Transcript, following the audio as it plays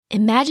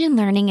Imagine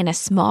learning in a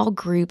small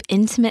group,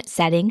 intimate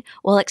setting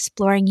while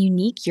exploring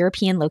unique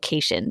European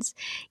locations.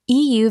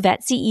 EU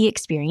Vet CE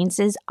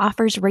Experiences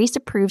offers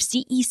race-approved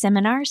CE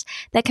seminars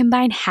that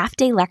combine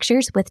half-day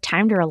lectures with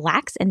time to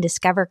relax and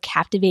discover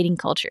captivating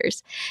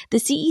cultures. The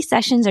CE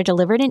sessions are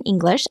delivered in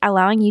English,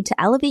 allowing you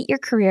to elevate your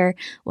career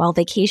while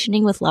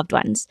vacationing with loved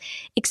ones.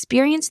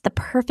 Experience the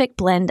perfect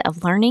blend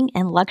of learning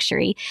and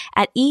luxury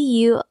at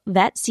EU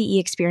Vet CE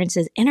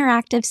Experiences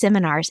interactive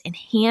seminars in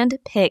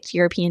hand-picked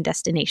European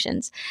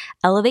destinations.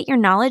 Elevate your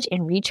knowledge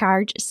and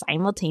recharge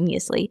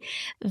simultaneously.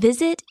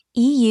 Visit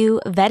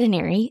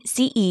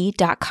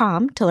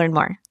EUVeterinaryCE.com to learn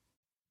more.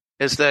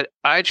 Is that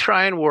I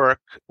try and work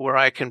where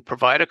I can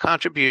provide a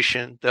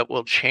contribution that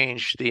will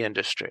change the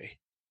industry.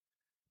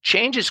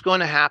 Change is going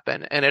to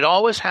happen, and it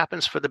always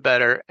happens for the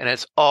better, and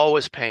it's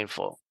always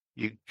painful.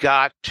 You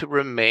got to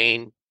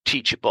remain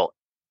teachable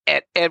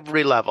at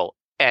every level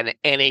and at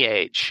any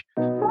age.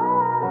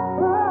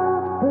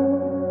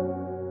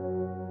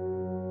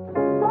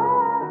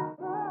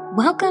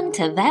 Welcome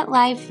to Vet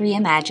Life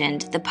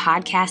Reimagined, the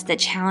podcast that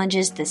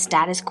challenges the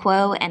status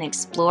quo and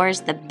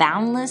explores the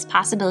boundless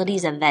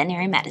possibilities of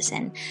veterinary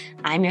medicine.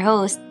 I'm your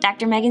host,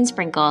 Dr. Megan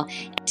Sprinkle.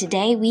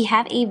 Today we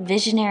have a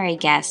visionary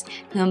guest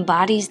who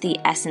embodies the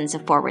essence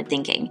of forward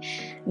thinking.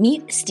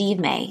 Meet Steve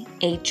May,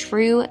 a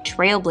true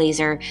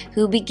trailblazer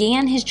who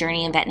began his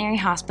journey in veterinary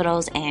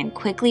hospitals and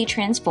quickly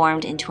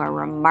transformed into a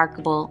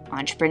remarkable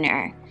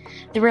entrepreneur.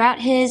 Throughout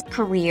his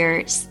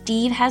career,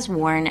 Steve has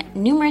worn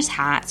numerous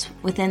hats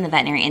within the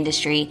veterinary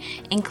industry,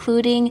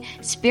 including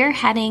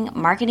spearheading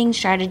marketing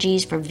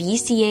strategies for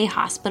VCA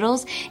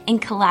hospitals and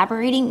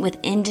collaborating with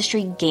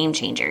industry game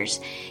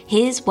changers.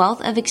 His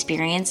wealth of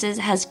experiences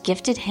has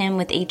gifted him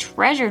with a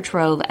treasure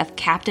trove of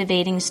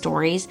captivating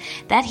stories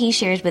that he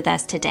shares with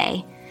us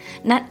today.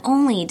 Not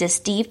only does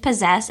Steve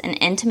possess an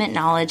intimate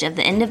knowledge of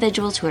the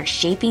individuals who are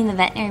shaping the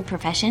veterinary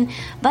profession,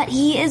 but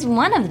he is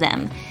one of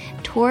them.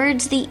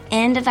 Towards the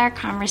end of our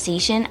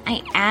conversation,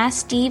 I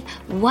asked Steve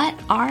what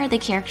are the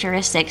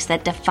characteristics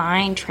that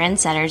define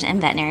trendsetters in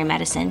veterinary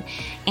medicine,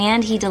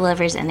 and he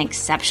delivers an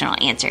exceptional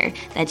answer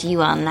that you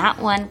will not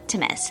want to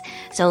miss.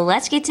 So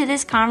let's get to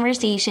this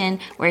conversation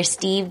where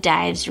Steve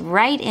dives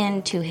right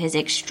into his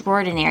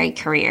extraordinary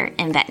career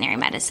in veterinary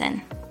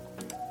medicine.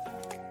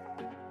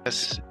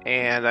 Yes,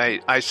 and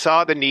I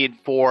saw the need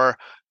for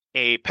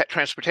a pet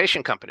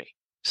transportation company.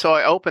 So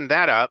I opened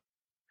that up.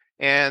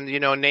 And,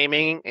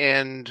 naming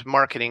and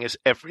marketing is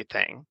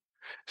everything.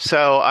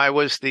 So I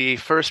was the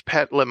first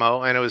pet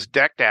limo, and it was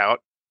decked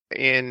out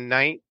in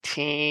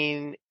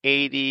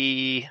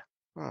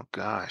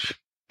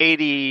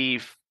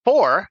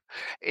 1984.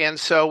 And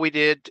so we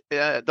did,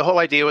 the whole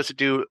idea was to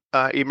do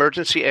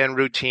emergency and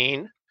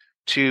routine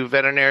to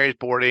veterinaries,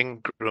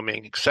 boarding,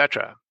 grooming,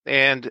 etc.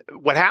 And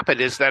what happened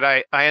is that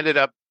I ended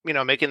up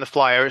making the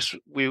flyers.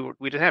 We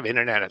didn't have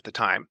internet at the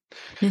time.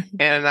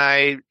 And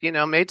I,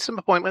 made some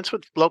appointments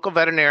with local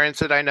veterinarians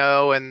that I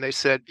know. And they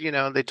said,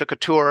 they took a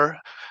tour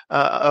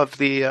of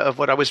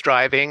what I was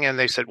driving. And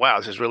they said, wow,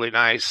 this is really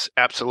nice.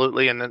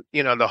 Absolutely. And then,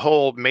 the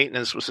whole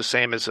maintenance was the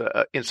same as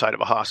inside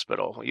of a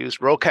hospital. We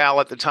used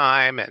Rocal at the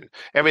time, and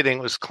everything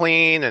was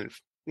clean. And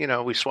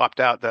we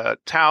swapped out the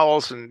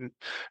towels, and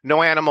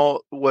no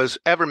animal was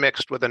ever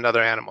mixed with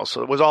another animal.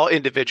 So it was all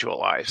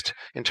individualized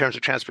in terms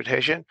of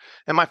transportation.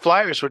 And my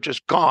flyers were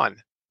just gone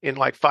in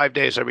like 5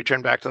 days. I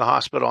returned back to the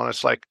hospital, and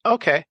it's like,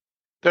 okay,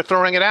 they're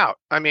throwing it out.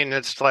 I mean,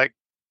 it's like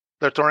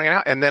they're throwing it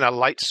out. And then a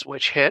light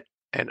switch hit,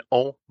 and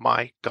oh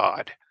my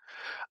God,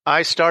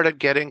 I started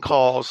getting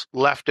calls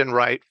left and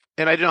right,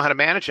 and I didn't know how to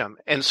manage them.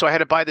 And so I had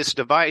to buy this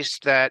device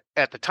that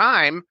at the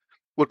time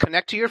would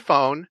connect to your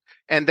phone,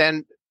 and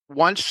then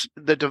once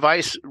the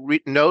device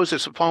knows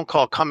there's a phone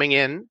call coming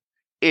in,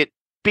 it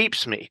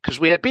beeps me,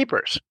 because we had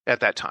beepers at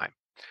that time.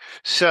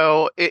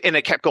 So, and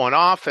it kept going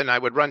off, and I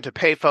would run to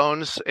pay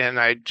phones, and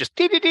I just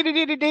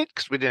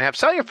because we didn't have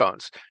cellular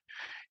phones.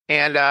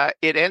 And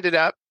it ended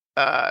up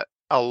a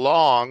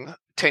long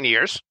 10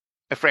 years.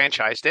 I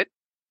franchised it.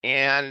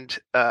 And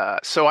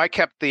so I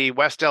kept the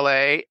West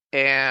LA,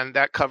 and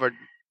that covered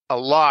a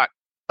lot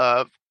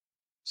of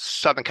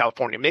Southern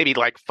California, maybe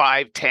like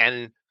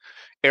 5-10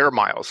 air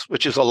miles,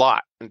 which is a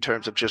lot in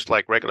terms of just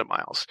like regular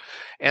miles.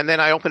 And then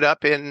I opened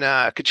up in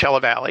Coachella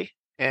Valley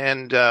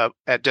and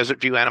at Desert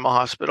View Animal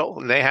Hospital,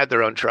 and they had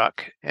their own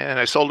truck. And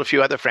I sold a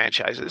few other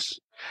franchises,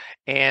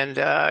 and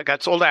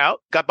got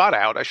bought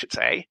out, I should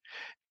say.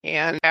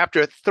 And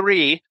after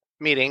 3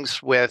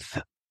 meetings with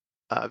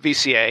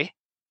VCA,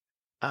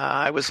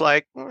 I was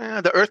like,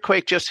 the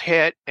earthquake just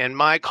hit, and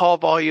my call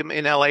volume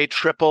in LA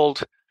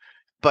tripled.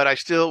 But I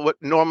still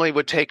normally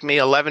would take me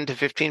 11 to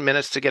 15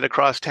 minutes to get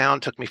across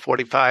town. Took me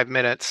 45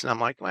 minutes. And I'm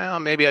like, well,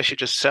 maybe I should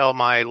just sell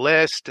my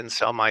list and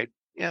sell my,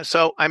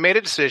 So I made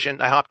a decision.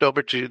 I hopped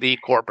over to the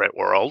corporate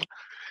world.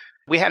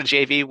 We had a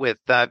JV with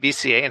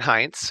VCA and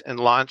Heinz, and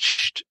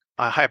launched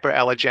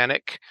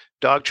hyperallergenic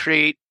dog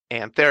treat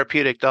and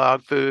therapeutic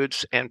dog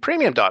foods and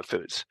premium dog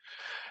foods.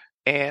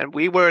 And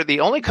we were the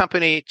only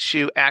company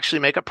to actually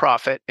make a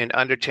profit in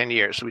under 10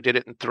 years. We did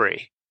it in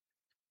 3.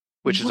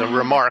 which is a Wow.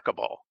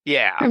 remarkable.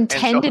 Yeah. From And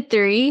 10 so to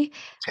 3?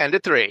 10 to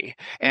 3.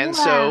 And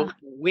Wow. so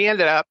we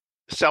ended up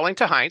selling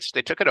to Heinz.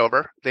 They took it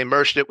over. They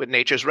merged it with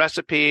Nature's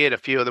Recipe, and a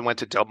few of them went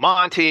to Del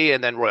Monte,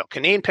 and then Royal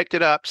Canin picked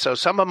it up. So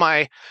some of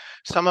my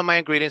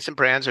ingredients and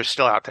brands are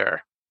still out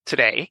there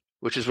today,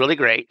 which is really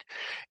great.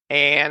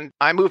 And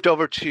I moved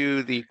over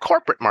to the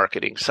corporate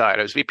marketing side.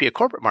 I was VP of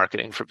corporate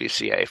marketing for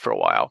VCA for a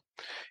while.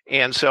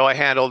 And so I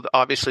handled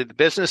obviously the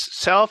business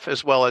itself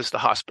as well as the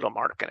hospital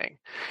marketing.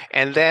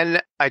 And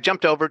then I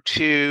jumped over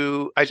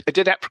to, I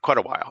did that for quite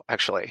a while,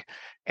 actually.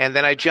 And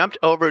then I jumped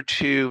over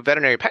to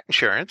veterinary pet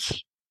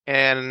insurance,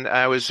 and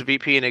I was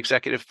VP and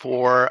executive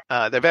for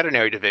the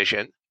veterinary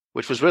division,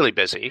 which was really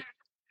busy.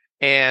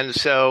 And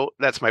so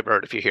that's my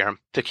bird, if you hear him,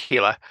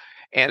 Tequila.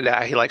 And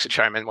he likes to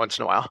chime in once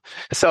in a while.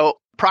 So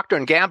Procter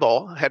and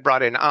Gamble had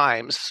brought in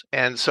IMES,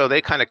 and so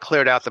they kind of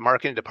cleared out the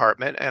marketing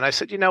department. And I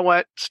said, you know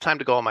what? It's time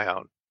to go on my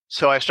own.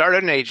 So I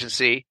started an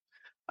agency.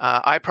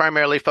 I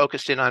primarily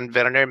focused in on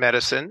veterinary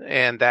medicine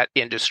and that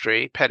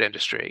industry, pet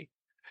industry.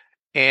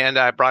 And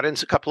I brought in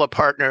a couple of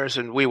partners,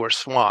 and we were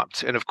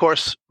swamped. And of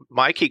course,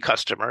 my key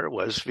customer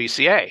was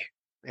VCA.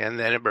 And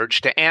then it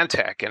merged to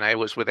Antec. And I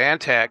was with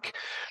Antec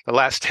the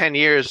last 10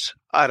 years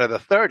out of the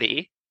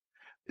 30,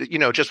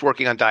 just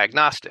working on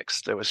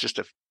diagnostics. There was just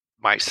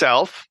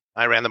myself.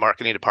 I ran the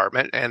marketing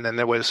department. And then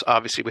there was,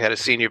 obviously, we had a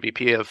senior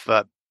VP of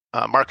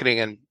marketing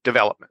and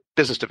development,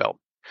 business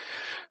development.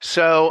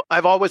 So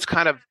I've always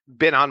kind of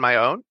been on my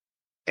own.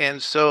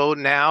 And so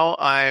now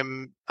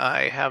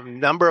I have a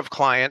number of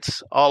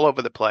clients all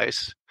over the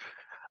place,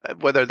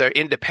 whether they're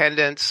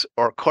independents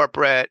or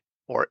corporate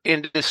or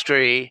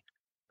industry.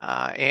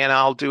 And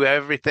I'll do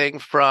everything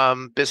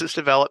from business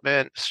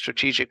development,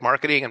 strategic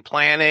marketing and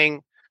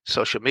planning,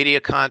 social media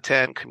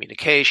content,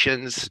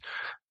 communications,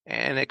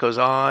 and it goes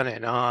on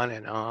and on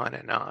and on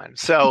and on.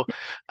 So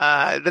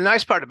the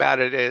nice part about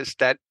it is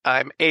that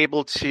I'm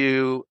able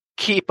to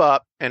keep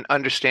up and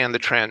understand the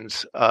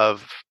trends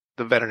of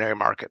the veterinary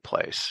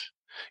marketplace.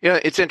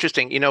 It's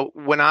interesting.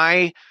 When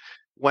I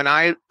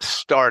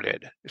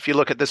started, if you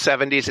look at the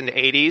 70s and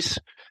 80s,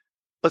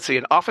 let's see,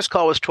 an office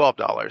call was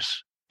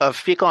 $12. A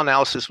fecal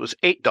analysis was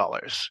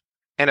 $8,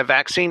 and a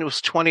vaccine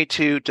was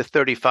 $22 to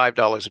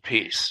 $35 a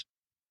piece.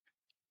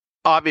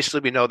 Obviously,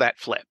 we know that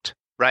flipped,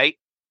 right?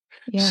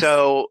 Yes.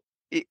 So,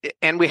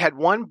 and we had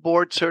one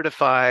board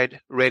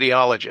certified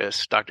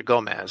radiologist, Dr.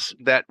 Gomez,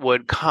 that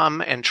would come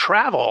and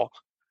travel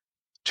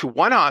to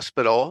one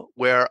hospital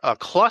where a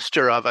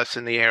cluster of us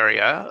in the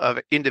area of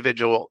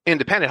individual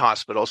independent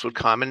hospitals would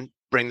come and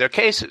bring their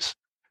cases.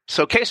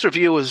 So case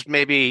review was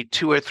maybe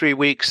 2 or 3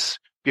 weeks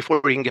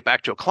before we can get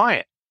back to a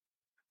client,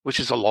 which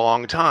is a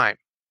long time.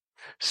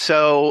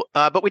 So,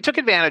 but we took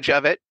advantage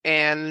of it,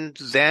 and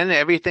then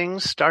everything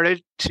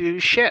started to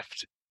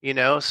shift.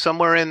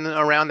 Somewhere in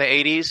around the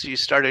 80s, you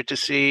started to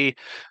see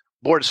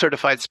board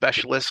certified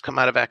specialists come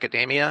out of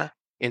academia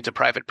into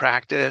private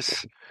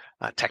practice.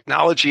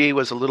 Technology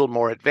was a little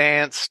more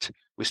advanced.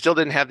 We still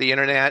didn't have the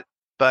internet,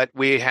 but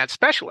we had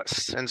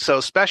specialists. And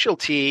so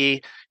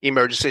specialty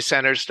emergency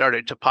centers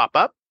started to pop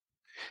up.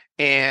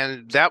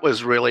 And that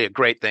was really a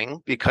great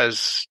thing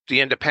because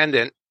the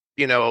independent,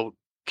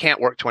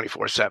 can't work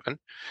 24/7,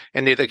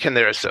 and neither can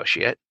their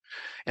associate.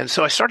 And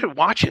so I started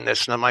watching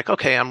this, and I'm like,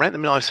 okay, I'm right in the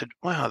middle. I said,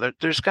 wow,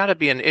 there's got to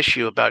be an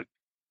issue about,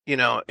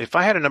 if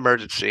I had an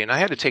emergency and I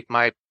had to take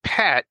my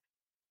pet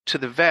to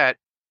the vet,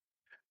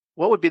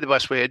 what would be the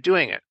best way of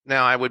doing it?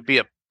 Now, I would be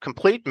a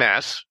complete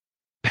mess,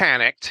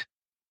 panicked,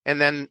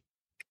 and then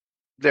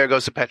there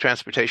goes the pet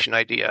transportation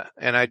idea.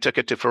 And I took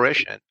it to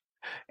fruition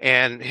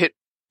and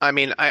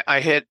I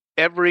hit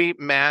every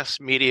mass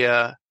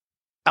media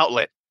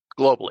outlet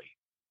globally.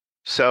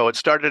 So it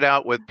started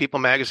out with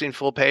People Magazine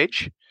full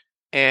page,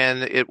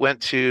 and it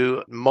went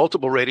to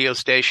multiple radio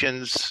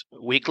stations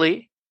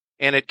weekly,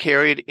 and it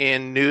carried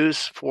in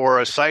news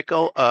for a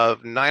cycle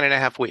of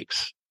 9.5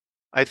 weeks.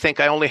 I think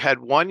I only had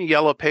one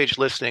yellow page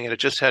listing, and it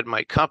just had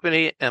my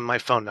company and my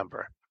phone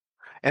number.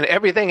 And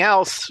everything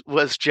else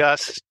was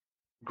just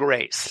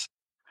grace.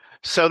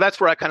 So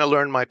that's where I kind of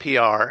learned my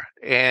PR,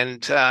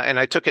 and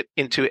I took it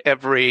into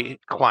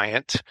every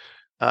client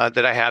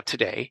that I have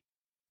today.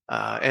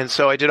 And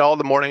so I did all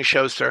the morning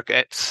show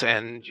circuits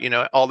and,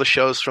 all the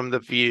shows from The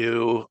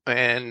View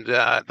and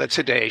the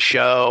Today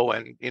Show.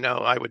 And,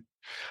 I would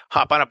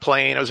hop on a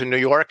plane. I was in New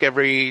York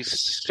every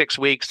 6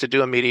 weeks to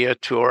do a media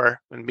tour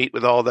and meet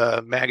with all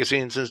the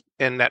magazines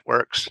and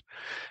networks.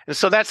 And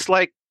so that's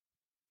like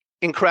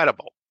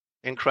incredible.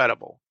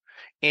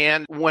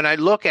 And when I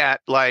look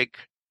at like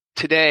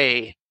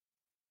today,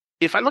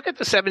 if I look at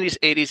the 70s,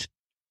 80s,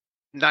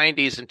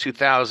 90s, and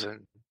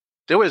 2000,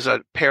 there was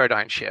a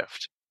paradigm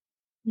shift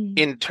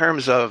in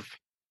terms of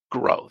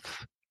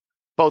growth,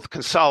 both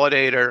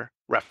consolidator,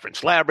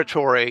 reference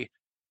laboratory,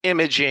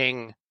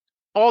 imaging,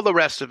 all the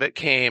rest of it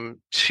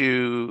came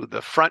to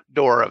the front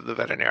door of the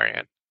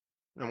veterinarian.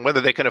 And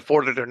whether they can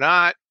afford it or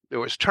not, there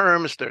was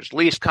terms, there's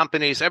lease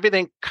companies,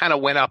 everything kind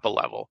of went up a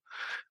level.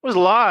 There was a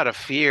lot of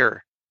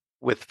fear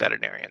with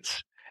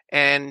veterinarians.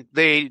 And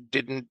they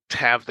didn't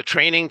have the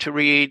training to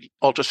read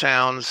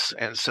ultrasounds.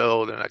 And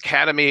so an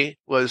academy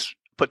was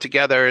put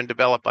together and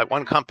developed by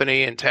one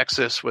company in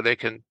Texas where they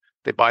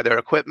buy their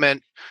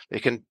equipment. They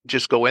can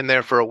just go in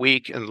there for a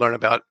week and learn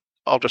about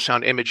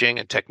ultrasound imaging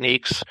and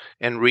techniques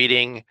and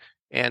reading.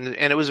 And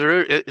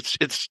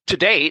it's to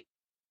date,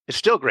 it's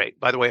still great.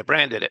 By the way, I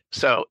branded it.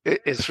 So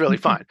it's really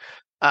fun.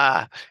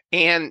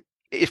 And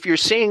if you're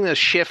seeing the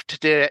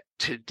shift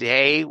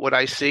today, what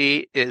I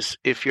see is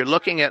if you're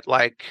looking at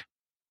like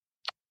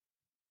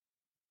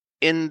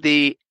in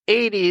the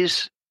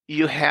 80s,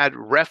 you had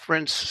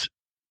reference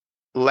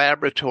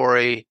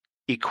laboratory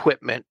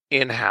equipment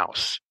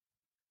in-house.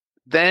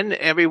 Then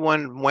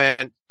everyone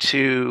went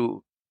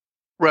to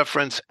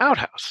reference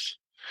outhouse.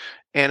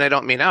 And I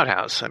don't mean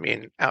outhouse, I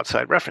mean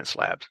outside reference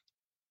labs.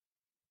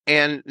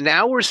 And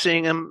now we're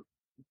seeing them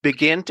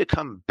begin to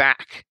come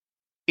back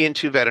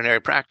into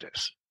veterinary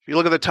practice. If you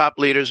look at the top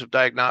leaders of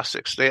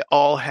diagnostics, they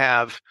all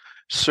have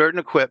certain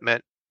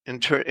equipment,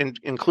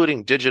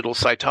 including digital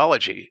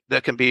cytology,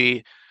 that can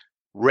be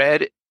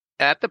read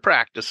at the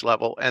practice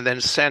level and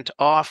then sent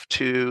off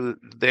to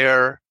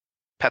their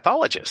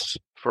pathologists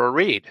for a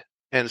read.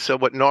 And so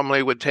what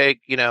normally would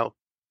take,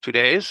 2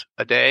 days,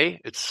 a day,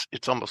 it's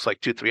almost like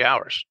 2-3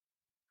 hours.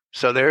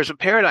 So there's a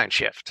paradigm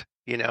shift.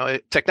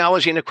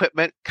 Technology and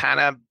equipment kind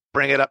of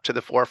bring it up to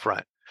the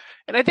forefront.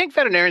 And I think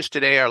veterinarians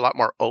today are a lot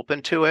more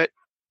open to it.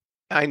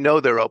 I know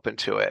they're open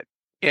to it.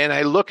 And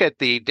I look at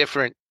the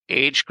different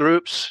age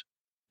groups.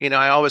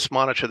 I always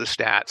monitor the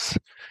stats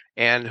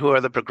and who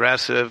are the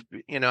progressive.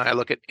 I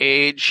look at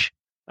age,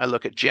 I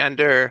look at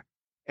gender,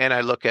 and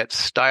I look at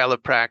style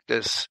of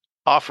practice,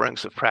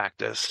 offerings of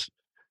practice,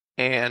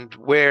 and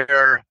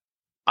where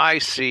I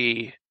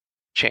see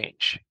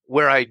change.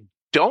 Where I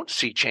don't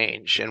see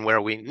change and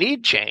where we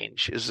need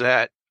change is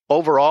that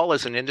overall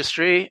as an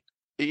industry,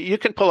 you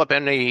can pull up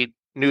any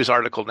news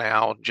article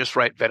now, just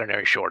write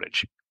veterinary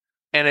shortage.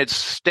 And it's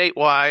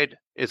statewide,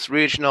 it's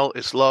regional,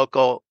 it's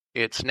local,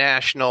 it's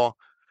national.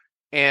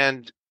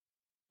 And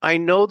I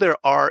know there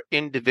are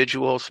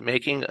individuals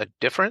making a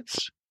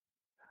difference,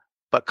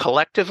 but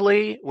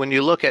collectively, when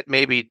you look at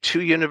maybe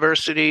 2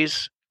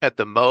 universities at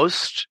the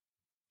most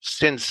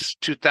since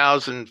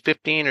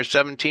 2015 or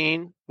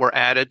 17 were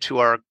added to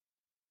our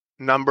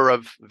number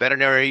of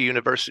veterinary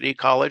university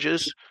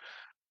colleges,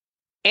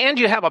 and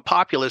you have a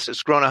populace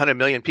that's grown 100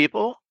 million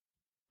people.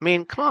 I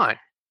mean, come on.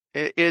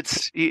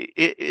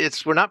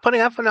 We're not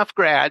putting up enough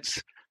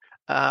grads.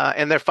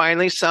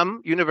 And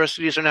some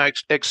universities are now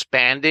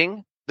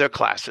expanding their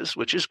classes,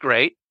 which is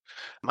great.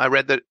 I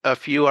read that a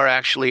few are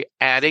actually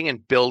adding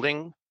and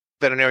building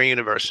veterinary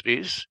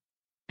universities.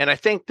 And I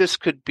think this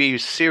could be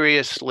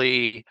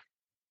seriously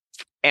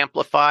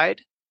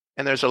amplified.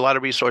 And there's a lot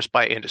of resource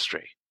by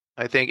industry.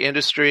 I think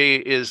industry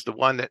is the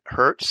one that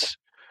hurts.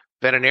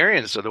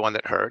 Veterinarians are the one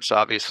that hurts.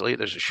 Obviously,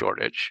 there's a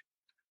shortage.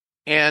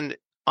 And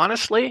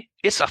honestly,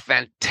 it's a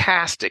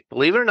fantastic,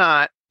 believe it or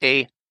not,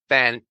 a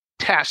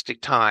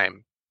fantastic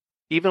time,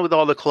 even with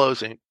all the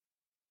closing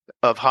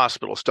of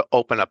hospitals, to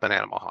open up an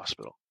animal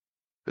hospital.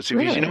 Because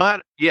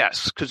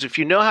if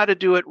you know how to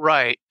do it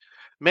right,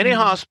 many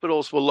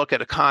hospitals will look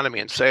at economy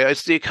and say,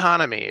 it's the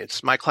economy.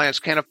 It's my clients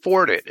can't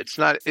afford it. It's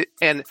not.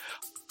 And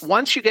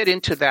once you get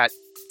into that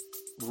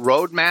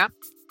roadmap,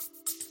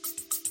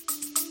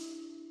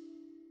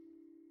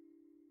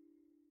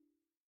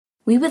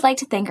 we would like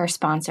to thank our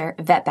sponsor,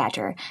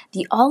 VetBadger,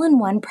 the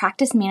all-in-one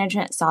practice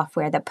management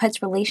software that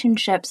puts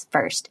relationships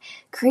first.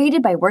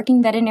 Created by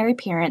working veterinary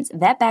parents,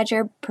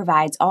 VetBadger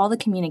provides all the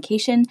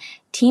communication,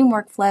 team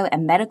workflow,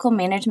 and medical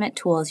management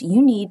tools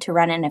you need to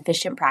run an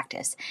efficient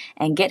practice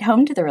and get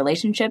home to the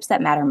relationships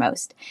that matter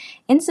most.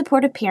 In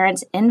support of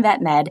parents in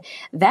VetMed,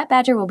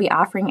 VetBadger will be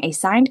offering a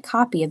signed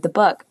copy of the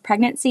book,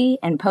 Pregnancy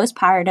and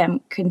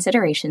Postpartum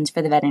Considerations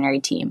for the Veterinary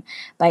Team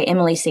by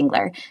Emily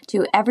Singler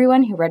to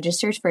everyone who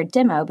registers for a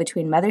demo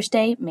between Mother's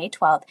Day, May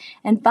 12th,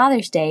 and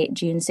Father's Day,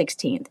 June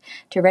 16th.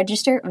 To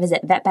register,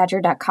 visit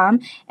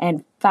vetbadger.com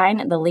and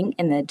find the link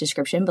in the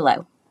description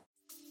below.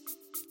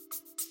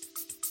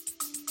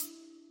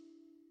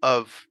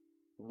 Of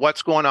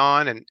what's going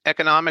on, and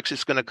economics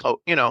is going to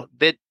go,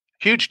 the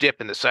huge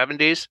dip in the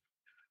 70s.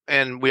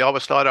 And we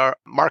always thought our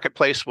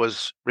marketplace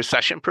was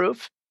recession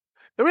proof.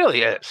 It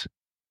really is.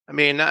 I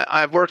mean,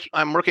 I'm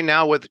working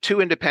now with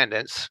 2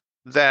 independents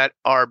that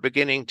are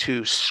beginning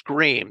to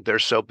scream. They're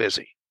so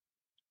busy.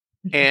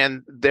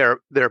 And they're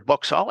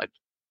book solid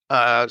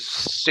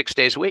 6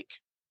 days a week.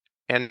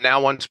 And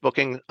now one's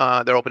booking,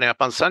 they're opening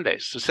up on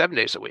Sundays, so 7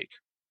 days a week.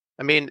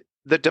 I mean,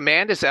 the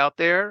demand is out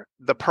there.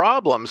 The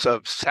problems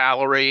of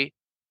salary,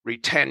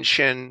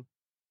 retention,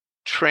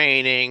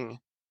 training,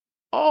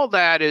 all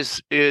that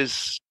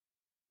is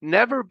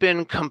never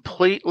been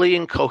completely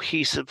and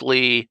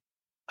cohesively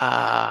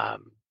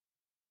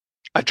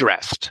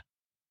addressed.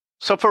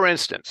 So, for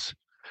instance,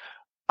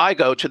 I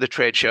go to the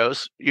trade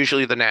shows,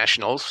 usually the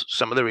nationals,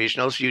 some of the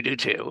regionals, you do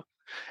too.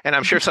 And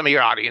I'm sure some of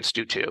your audience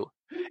do too.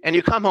 And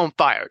you come home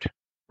fired,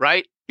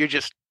 right? You're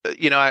just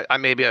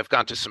I've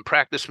gone to some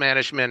practice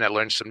management. I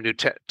learned some new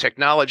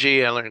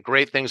technology. I learned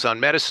great things on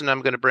medicine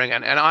I'm going to bring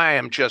in, and I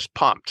am just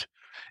pumped.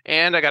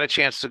 And I got a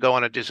chance to go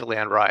on a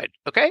Disneyland ride.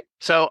 Okay.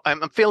 So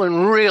I'm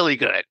feeling really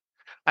good.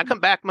 I come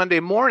back Monday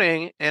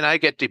morning and I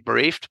get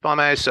debriefed by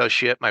my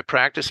associate, my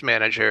practice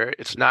manager.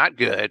 It's not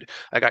good.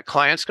 I got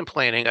clients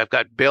complaining. I've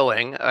got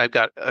billing. I've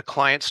got a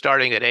client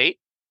starting at 8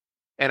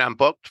 and I'm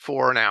booked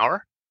for an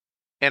hour.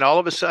 And all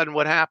of a sudden,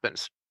 what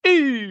happens?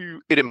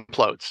 It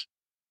implodes.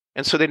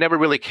 And so they never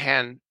really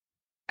can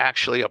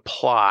actually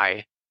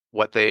apply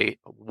what they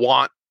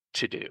want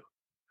to do.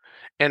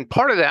 And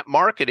part of that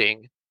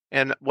marketing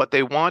and what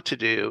they want to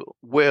do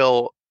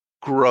will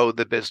grow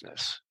the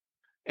business.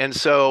 And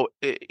so,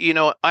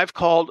 I've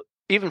called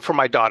even for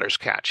my daughter's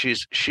cat.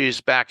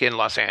 She's back in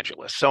Los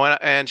Angeles. So,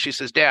 and she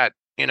says, Dad,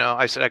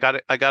 I said,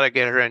 I got to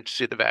get her in to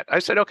see the vet. I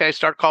said, okay,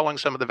 start calling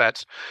some of the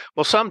vets.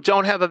 Well, some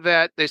don't have a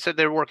vet. They said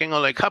they're working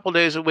only a couple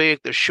days a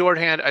week. They're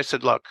shorthand. I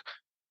said, look,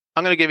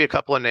 I'm going to give you a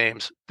couple of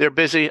names. They're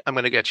busy. I'm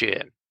going to get you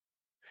in.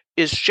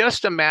 It's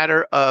just a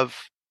matter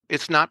of,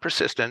 it's not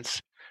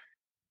persistence.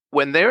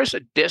 When there's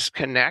a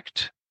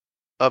disconnect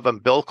of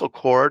umbilical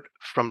cord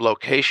from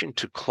location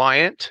to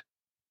client,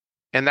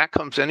 and that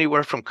comes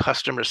anywhere from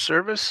customer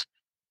service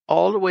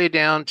all the way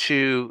down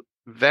to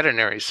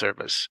veterinary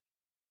service,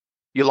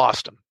 you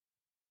lost them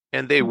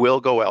and they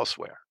will go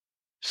elsewhere.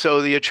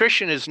 So the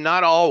attrition is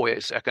not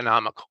always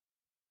economical.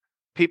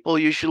 People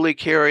usually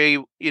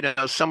carry,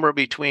 somewhere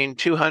between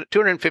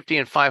 $250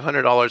 and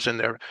 $500 in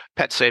their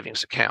pet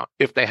savings account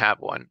if they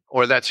have one,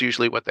 or that's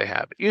usually what they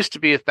have. It used to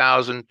be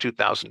 $1,000,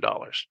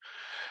 $2,000.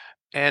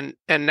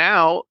 And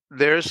now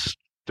there's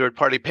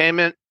third-party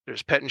payment,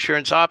 there's pet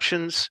insurance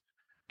options,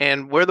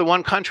 and we're the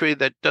one country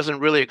that doesn't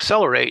really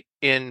accelerate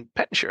in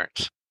pet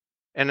insurance.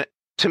 And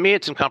to me,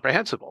 it's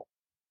incomprehensible.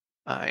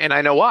 And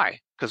I know why,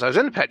 because I was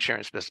in the pet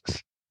insurance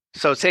business.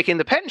 So taking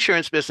the pet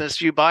insurance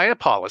business, you buy a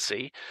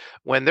policy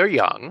when they're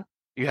young.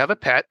 You have a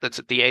pet that's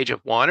at the age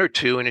of 1 or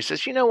 2, and he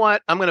says, you know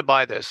what, I'm going to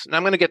buy this. And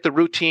I'm going to get the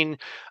routine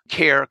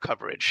care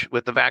coverage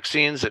with the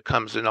vaccines that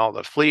comes in, all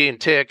the flea and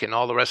tick and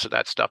all the rest of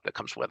that stuff that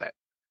comes with it.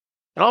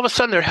 And all of a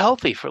sudden, they're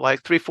healthy for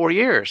like 3-4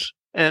 years.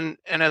 And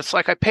it's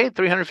like, I paid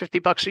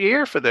 $350 a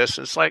year for this.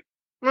 And it's like,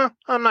 well,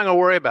 I'm not going to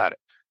worry about it.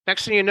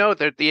 Next thing you know,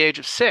 they're at the age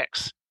of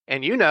 6.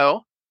 And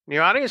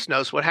your audience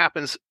knows what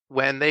happens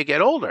when they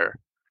get older.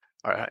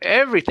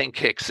 Everything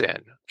kicks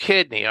in: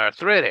 kidney,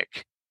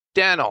 arthritic,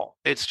 dental.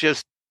 It's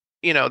just,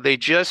 they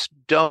just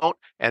don't.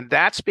 And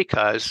that's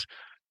because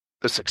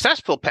the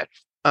successful pet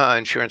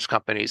insurance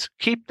companies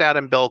keep that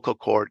umbilical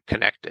cord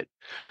connected.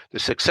 The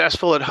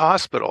successful at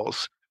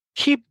hospitals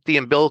keep the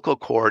umbilical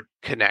cord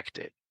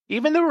connected.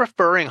 Even the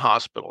referring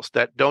hospitals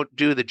that don't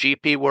do the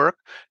GP work,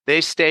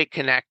 they stay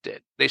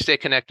connected. They stay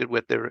connected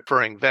with the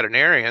referring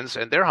veterinarians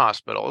and their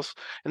hospitals,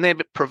 and they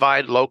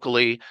provide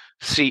locally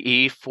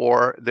CE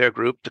for their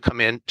group to come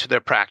into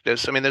their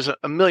practice. I mean, there's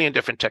a million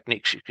different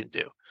techniques you can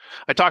do.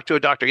 I talked to a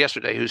doctor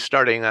yesterday who's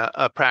starting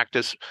a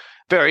practice,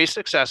 very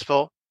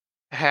successful,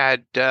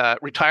 had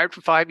retired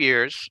for 5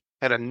 years,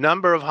 had a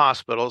number of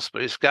hospitals,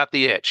 but he's got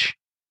the itch.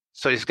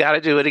 So he's got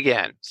to do it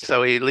again.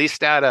 So he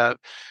leased out a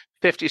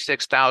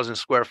 56,000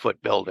 square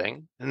foot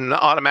building. And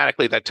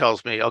automatically that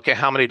tells me, okay,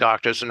 how many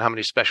doctors and how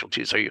many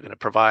specialties are you going to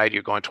provide?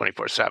 You're going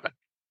 24/7.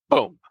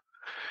 Boom.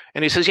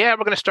 And he says, yeah,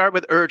 we're going to start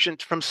with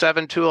urgent from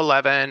 7 to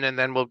 11, and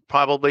then we'll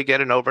probably get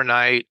an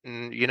overnight.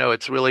 And,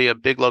 it's really a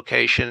big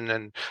location,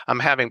 and I'm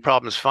having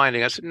problems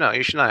finding. I said, no,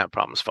 you should not have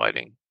problems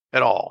finding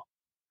at all.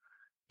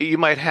 You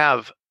might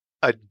have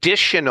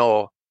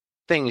additional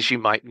things you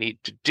might need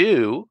to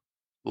do,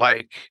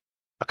 like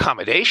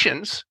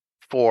accommodations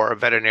for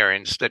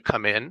veterinarians that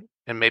come in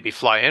and maybe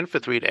fly in for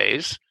 3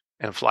 days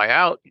and fly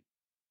out.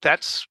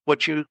 That's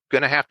what you're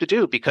going to have to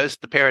do because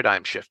the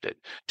paradigm shifted.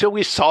 Till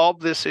we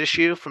solve this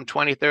issue from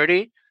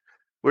 2030,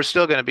 we're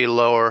still going to be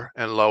lower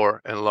and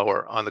lower and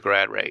lower on the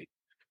grad rate.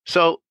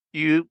 So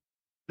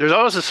there's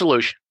always a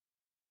solution.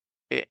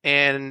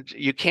 And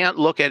you can't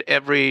look at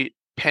every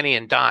penny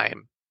and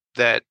dime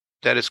that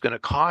it's going to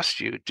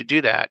cost you to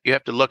do that. You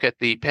have to look at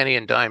the penny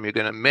and dime you're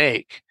going to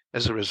make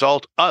as a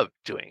result of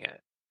doing it.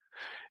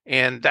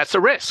 And that's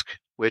a risk,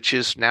 which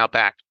is now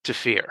back to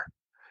fear.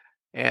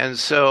 And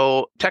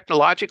so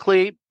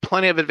technologically,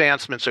 plenty of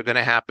advancements are going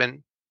to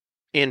happen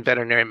in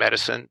veterinary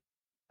medicine.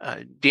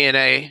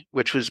 DNA,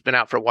 which has been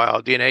out for a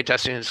while, DNA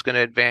testing is going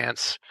to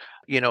advance.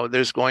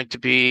 There's going to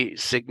be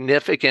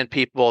significant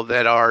people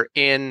that are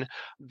in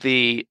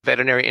the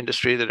veterinary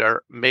industry that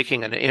are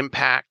making an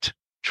impact,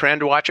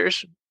 trend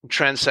watchers,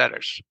 trend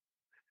setters.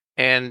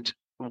 And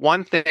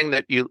one thing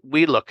that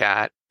we look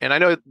at, and I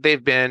know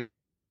they've been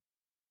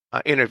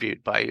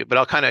interviewed by you, but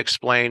I'll kind of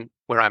explain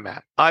where I'm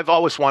at. I've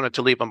always wanted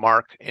to leave a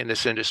mark in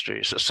this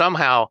industry. So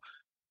somehow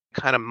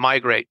kind of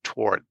migrate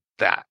toward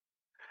that.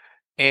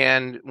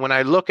 And when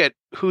I look at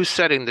who's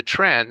setting the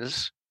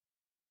trends,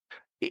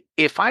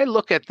 if I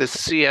look at the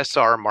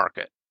CSR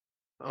market,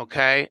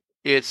 okay,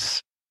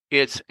 it's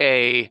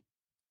a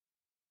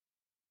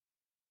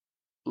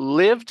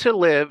live to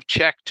live,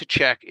 check to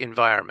check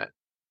environment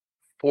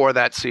for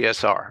that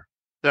CSR.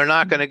 They're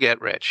not going to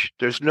get rich.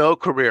 There's no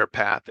career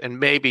path, and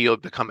maybe you'll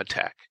become a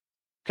tech.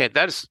 Okay,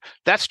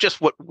 that's just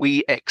what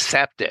we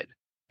accepted.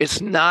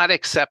 It's not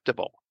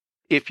acceptable.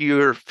 If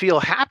you feel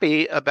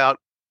happy about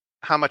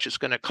how much it's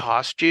going to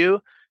cost you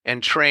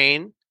and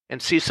train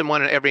and see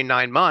someone every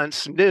 9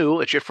 months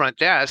new at your front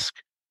desk,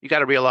 you got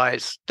to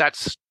realize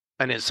that's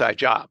an inside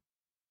job.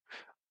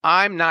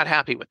 I'm not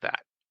happy with that.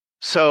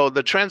 So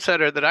the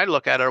trendsetter that I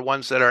look at are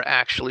ones that are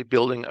actually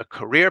building a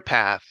career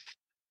path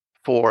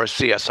for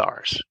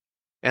CSRs.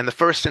 And the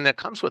first thing that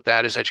comes with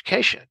that is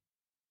education.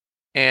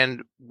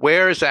 And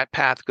where is that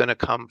path going to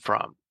come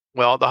from?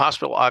 Well, the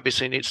hospital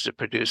obviously needs to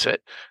produce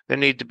it. They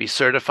need to be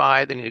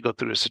certified. They need to go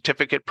through a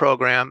certificate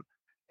program.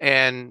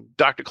 And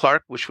Dr.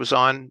 Clark, which was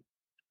on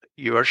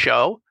your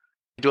show,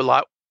 I do a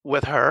lot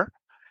with her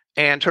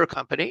and her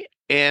company.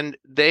 And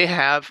they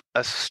have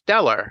a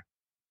stellar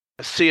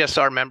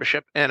CSR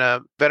membership and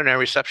a veterinary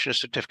receptionist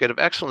certificate of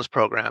excellence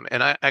program.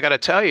 And I got to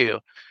tell you,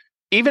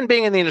 even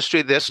being in the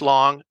industry this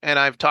long, and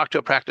I've talked to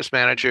a practice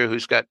manager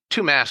who's got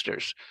 2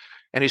 masters,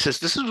 and he says,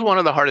 this is one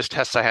of the hardest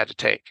tests I had to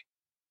take.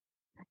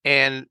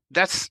 And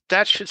that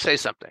should say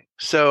something.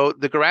 So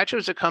the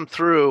graduates that come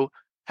through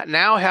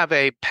now have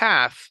a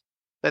path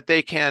that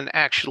they can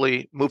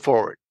actually move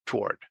forward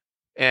toward.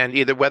 And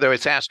either whether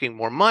it's asking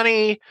more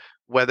money,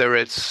 whether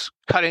it's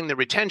cutting the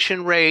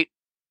retention rate,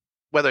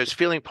 whether it's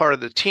feeling part of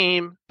the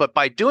team. But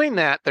by doing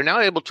that, they're now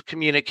able to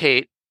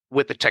communicate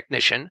with the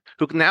technician,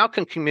 who now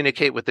can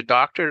communicate with the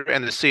doctor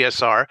and the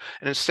CSR.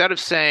 And instead of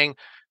saying,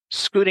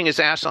 scooting his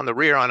ass on the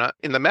rear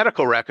in the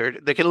medical record,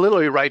 they can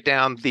literally write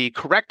down the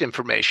correct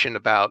information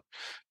about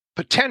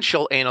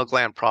potential anal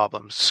gland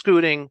problems,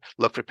 scooting,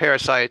 look for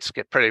parasites,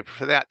 get ready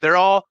for that. They're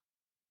all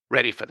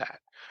ready for that.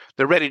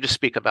 They're ready to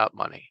speak about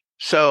money.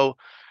 So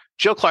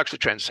Joe Clark's a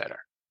trendsetter.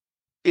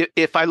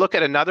 If I look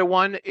at another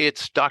one,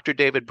 it's Dr.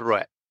 David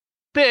Brouette.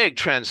 Big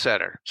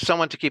trendsetter,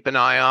 someone to keep an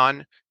eye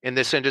on in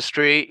this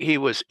industry. He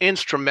was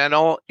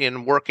instrumental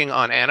in working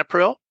on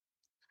Anapril,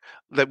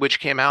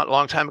 which came out a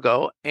long time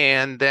ago,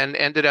 and then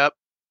ended up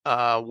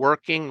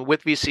working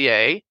with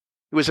VCA.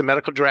 He was a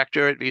medical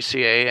director at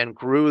VCA and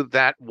grew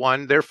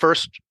their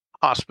first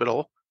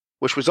hospital,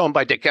 which was owned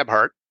by Dick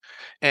Gebhardt.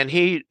 And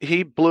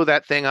he blew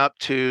that thing up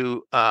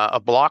to a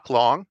block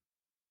long,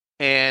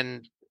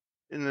 and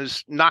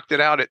knocked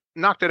it out of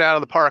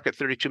the park at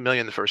 $32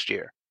 million the first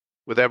year,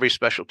 with every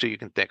specialty you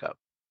can think of.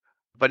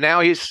 But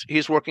now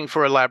he's working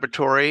for a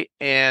laboratory,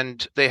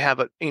 and they have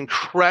an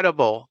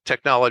incredible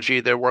technology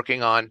they're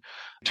working on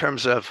in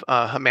terms of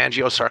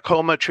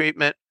hemangiosarcoma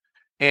treatment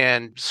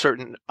and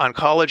certain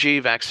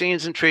oncology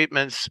vaccines and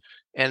treatments.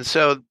 And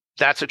so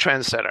that's a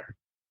trendsetter.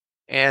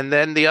 And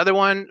then the other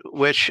one,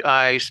 which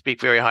I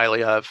speak very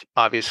highly of,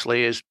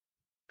 obviously, is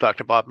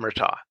Dr. Bob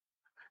Murtaugh.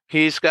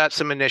 He's got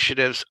some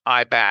initiatives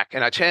I back.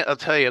 And I'll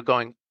tell you,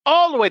 going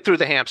all the way through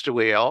the hamster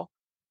wheel,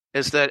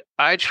 is that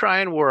I try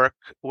and work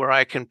where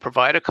I can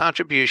provide a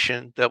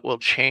contribution that will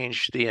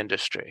change the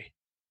industry.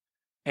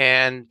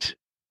 And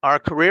our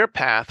career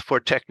path for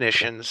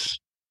technicians,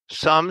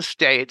 some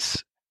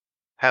states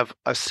have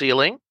a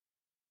ceiling,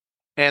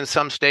 and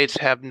some states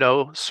have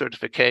no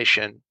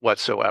certification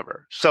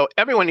whatsoever. So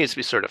everyone needs to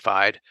be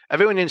certified.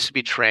 Everyone needs to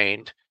be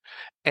trained.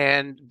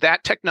 And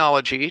that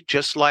technology,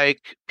 just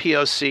like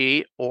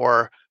POC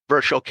or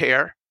virtual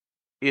care,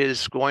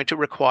 is going to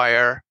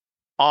require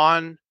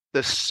on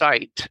the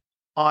site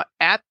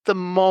at the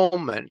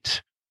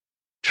moment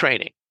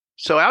training.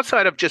 So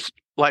outside of just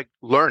like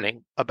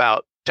learning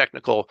about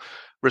technical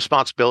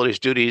responsibilities,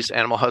 duties,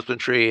 animal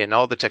husbandry, and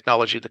all the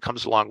technology that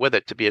comes along with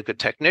it to be a good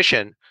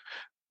technician,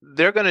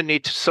 they're going to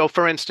need to. So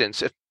for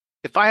instance,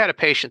 if I had a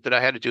patient that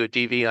I had to do a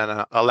DV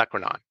on a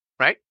Lecranon,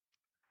 right?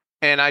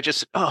 And I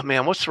just, oh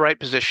man, what's the right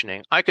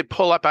positioning? I could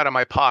pull up out of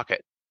my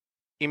pocket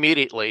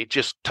immediately,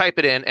 just type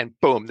it in, and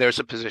boom, there's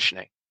a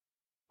positioning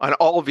on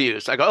all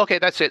views. I go, okay,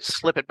 that's it,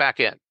 slip it back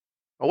in.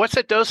 Well, what's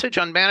that dosage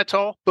on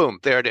mannitol? Boom,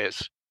 there it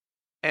is.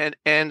 And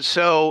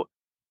so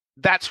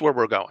that's where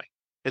we're going.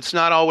 It's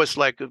not always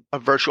like a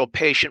virtual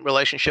patient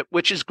relationship,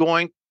 which is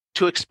going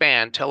to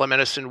expand.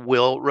 Telemedicine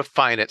will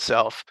refine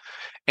itself,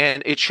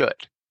 and it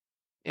should.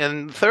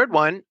 And the third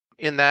one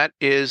in that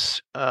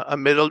is a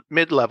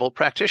mid-level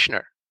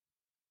practitioner.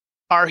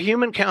 Our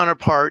human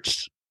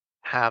counterparts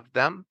have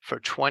them for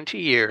 20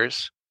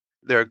 years.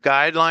 Their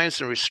guidelines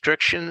and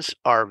restrictions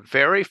are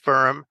very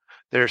firm.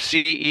 Their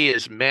CE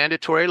is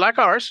mandatory, like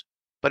ours,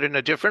 but in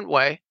a different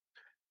way.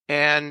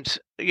 And,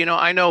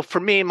 I know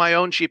for me, my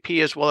own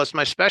GP as well as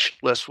my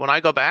specialist, when I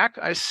go back,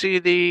 I see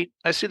the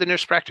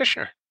nurse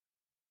practitioner,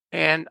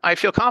 and I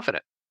feel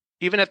confident.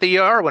 Even at the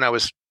ER, when I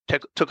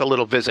took a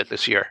little visit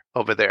this year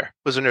over there,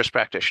 was a nurse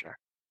practitioner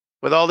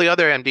with all the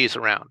other MDs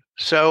around.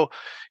 So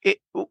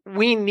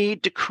we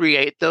need to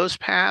create those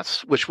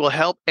paths, which will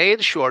help A,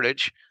 the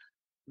shortage,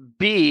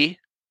 B,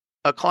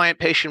 a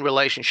client-patient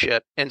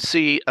relationship, and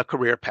C, a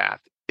career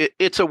path.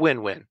 It's a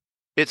win-win.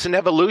 It's an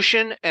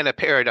evolution and a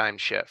paradigm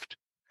shift.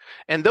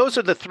 And those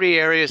are the 3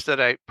 areas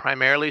that I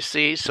primarily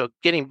see. So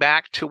getting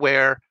back to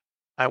where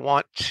I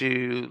want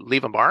to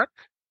leave a mark,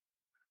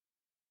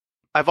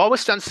 I've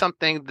always done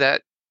something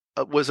that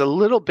was a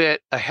little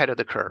bit ahead of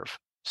the curve.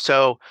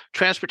 So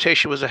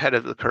transportation was ahead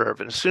of the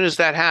curve. And as soon as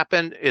that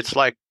happened, it's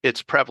like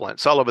it's prevalent.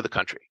 It's all over the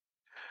country.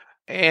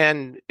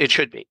 And it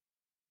should be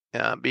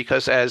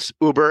because as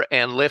Uber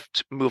and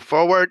Lyft move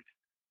forward,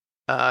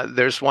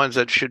 there's ones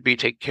that should be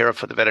taken care of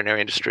for the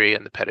veterinary industry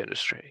and the pet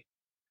industry.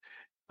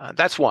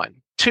 That's one.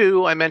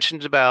 Two, I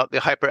mentioned about the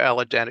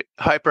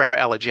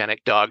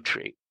hyperallergenic dog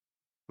treat.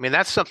 I mean,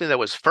 that's something that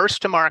was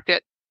first to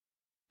market,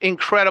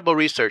 incredible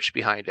research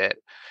behind it.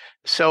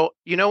 So,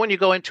 when you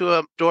go into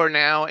a store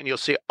now and you'll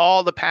see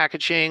all the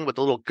packaging with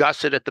a little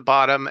gusset at the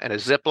bottom and a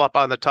Ziploc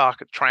on the top,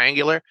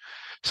 triangular.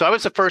 So I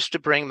was the first to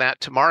bring that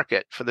to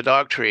market for the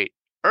dog treat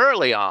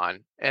early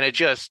on, and it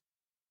just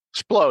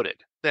exploded.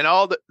 Then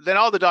all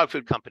the dog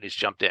food companies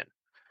jumped in.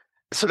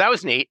 So that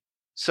was neat.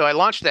 So I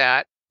launched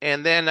that,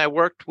 and then I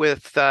worked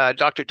with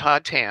Dr.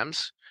 Todd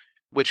Tams,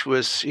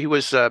 he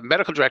was a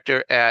medical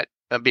director at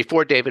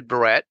before David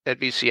Barrett at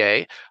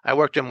VCA. I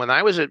worked him when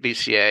I was at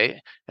VCA,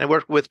 and I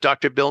worked with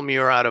Dr. Bill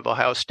Muir out of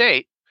Ohio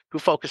State, who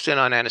focused in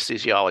on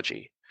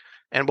anesthesiology.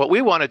 And what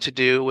we wanted to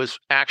do was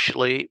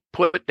actually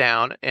put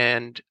down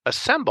and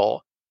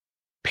assemble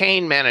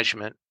pain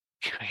management,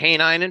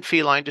 canine and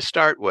feline to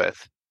start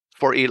with,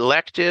 for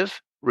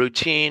elective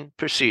routine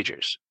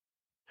procedures.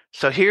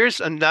 So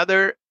here's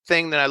another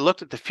thing that I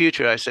looked at the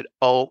future. I said,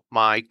 oh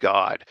my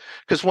God.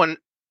 Because when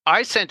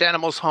I sent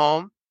animals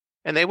home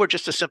and they were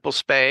just a simple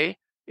spay,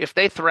 if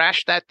they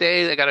thrashed that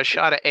day, they got a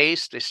shot of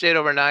ACE, they stayed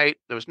overnight,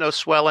 there was no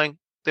swelling,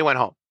 they went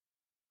home.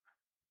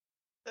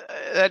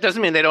 That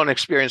doesn't mean they don't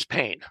experience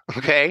pain,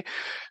 okay?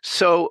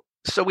 So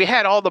we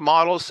had all the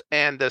models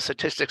and the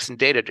statistics and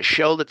data to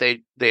show that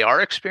they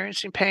are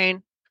experiencing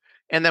pain.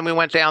 And then we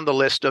went down the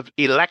list of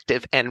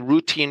elective and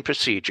routine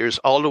procedures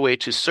all the way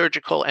to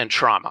surgical and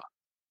trauma.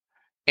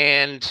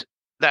 And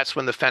that's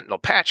when the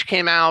fentanyl patch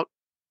came out.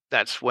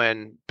 That's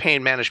when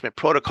pain management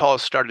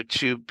protocols started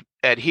to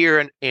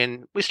adhere,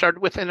 and we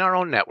started within our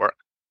own network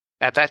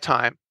at that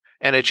time.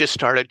 And it just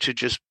started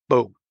to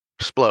boom,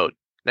 explode.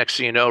 Next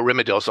thing you know,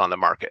 Rimadyll's on the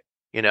market,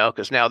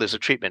 because now there's a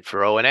treatment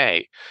for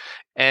ONA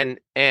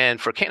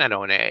and for canine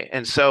ONA.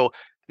 And so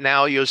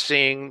now you're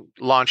seeing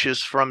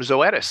launches from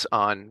Zoetis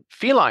on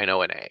feline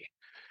ONA.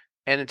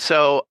 And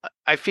so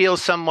I feel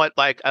somewhat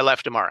like I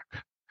left a mark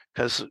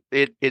because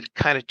it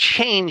kind of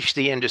changed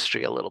the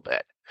industry a little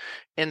bit.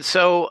 And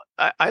so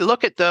I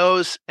look at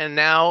those, and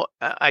now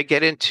I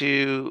get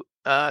into,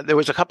 there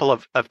was a couple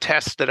of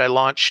tests that I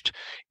launched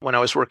when I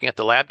was working at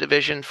the lab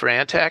division for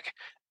Antech,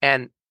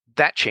 and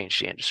that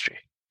changed the industry.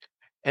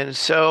 And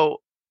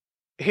so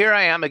here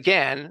I am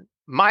again,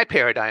 my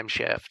paradigm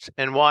shift,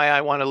 and why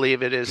I want to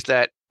leave it is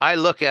that I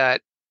look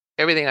at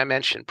everything I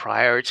mentioned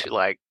prior to,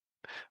 like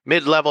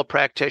mid-level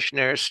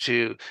practitioners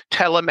to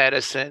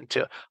telemedicine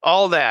to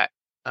all that.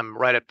 I'm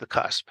right at the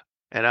cusp,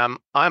 and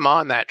I'm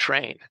on that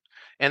train.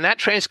 And that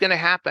train's going to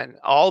happen.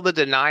 All the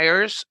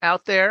deniers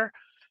out there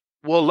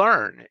will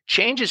learn.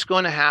 Change is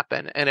going to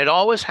happen, and it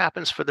always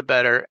happens for the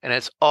better, and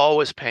it's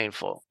always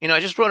painful. I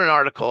just wrote an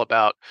article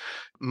about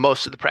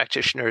most of the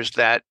practitioners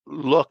that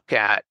look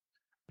at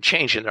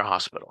change in their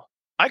hospital.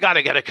 I got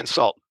to get a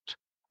consultant.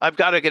 I've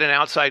got to get an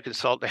outside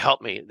consultant to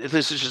help me.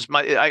 This is just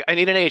I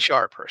need an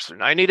HR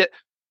person. I need it.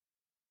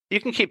 You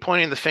can keep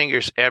pointing the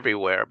fingers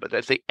everywhere, but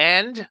at the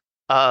end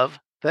of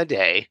the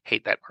day,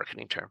 hate that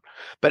marketing term,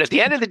 but at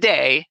the end of the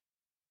day,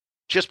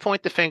 just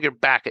point the finger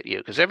back at you,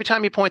 because every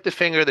time you point the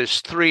finger, there's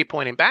three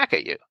pointing back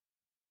at you.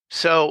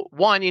 So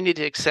one, you need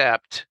to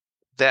accept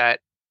that,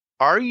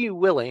 are you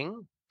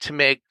willing to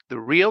make the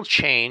real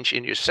change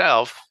in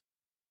yourself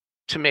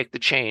to make the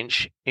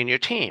change in your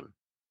team?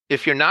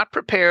 If you're not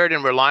prepared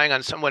and relying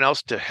on someone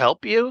else to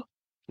help you,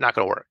 not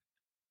going to work.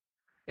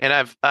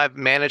 And I've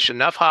managed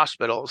enough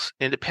hospitals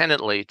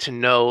independently to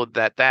know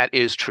that that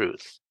is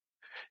truth.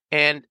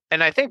 And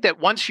I think that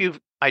once you've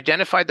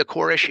identified the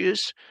core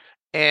issues,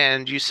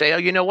 and you say, oh,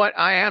 you know what?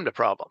 I am the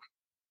problem.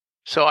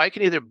 So I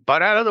can either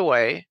butt out of the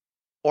way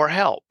or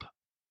help.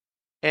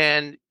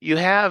 And you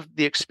have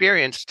the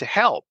experience to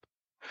help.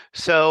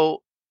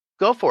 So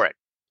go for it.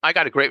 I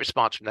got a great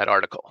response from that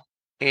article.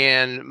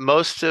 And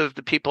most of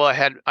the people I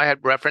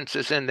had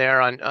references in there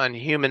on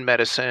human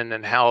medicine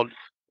and how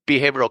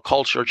behavioral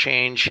culture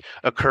change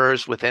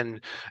occurs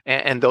within,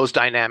 and those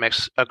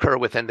dynamics occur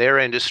within their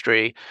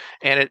industry.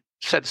 And it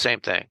said the same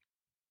thing,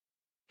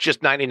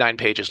 just 99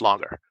 pages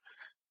longer.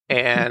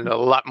 And a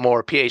lot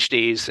more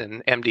PhDs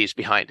and MDs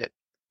behind it.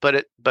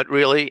 But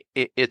really,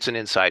 it's an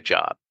inside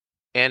job.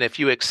 And if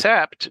you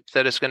accept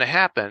that it's going to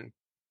happen,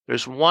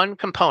 there's one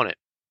component.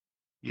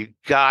 You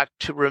got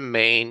to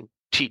remain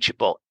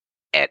teachable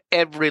at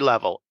every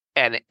level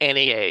and at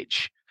any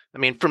age. I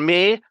mean, for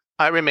me,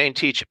 I remain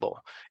teachable.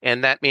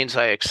 And that means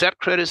I accept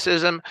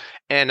criticism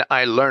and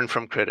I learn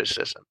from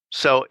criticism.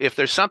 So if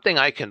there's something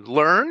I can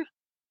learn,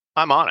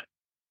 I'm on it.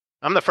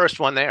 I'm the first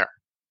one there.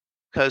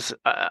 Because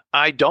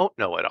I don't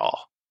know it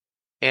all.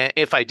 And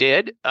if I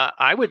did,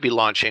 I would be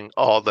launching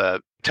all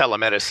the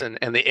telemedicine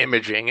and the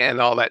imaging and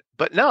all that.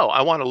 But no,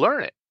 I want to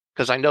learn it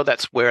because I know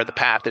that's where the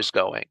path is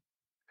going.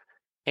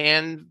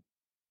 And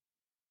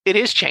it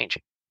is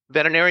changing.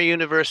 veterinary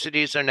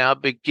universities are now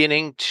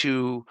beginning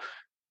to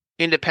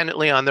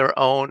independently on their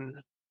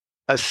own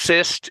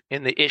assist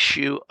in the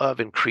issue of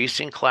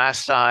increasing class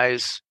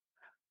size,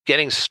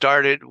 getting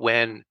started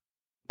when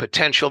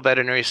potential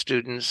veterinary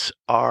students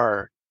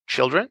are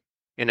children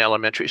in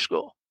elementary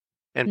school,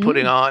 and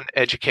putting on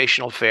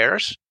educational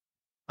fairs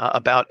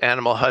about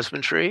animal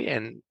husbandry.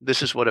 And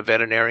this is what a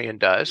veterinarian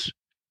does.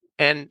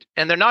 And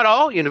they're not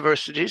all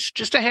universities,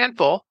 just a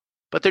handful,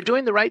 but they're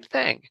doing the right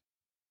thing.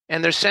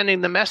 And they're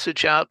sending the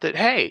message out that,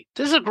 hey,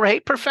 this is a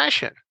great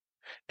profession.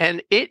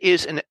 And it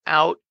is an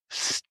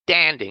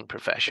outstanding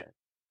profession.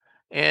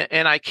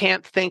 And I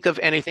can't think of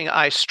anything.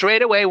 I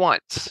strayed away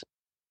once,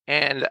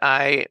 and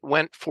I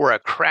went for a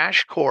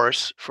crash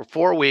course for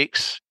 4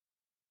 weeks,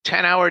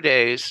 10-hour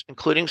days,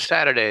 including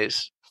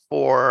Saturdays,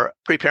 for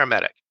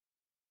pre-paramedic.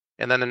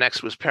 And then the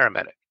next was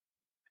paramedic.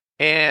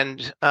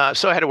 And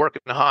so I had to work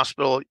in the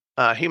hospital,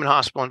 human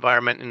hospital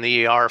environment in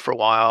the ER for a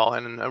while,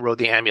 and I rode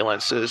the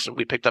ambulances, and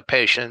we picked up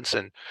patients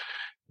and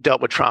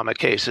dealt with trauma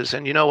cases.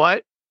 And you know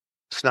what?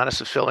 It's not as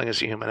fulfilling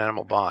as a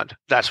human-animal bond.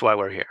 That's why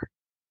we're here.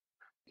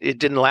 It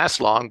didn't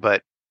last long,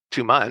 but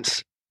 2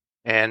 months.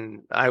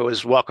 And I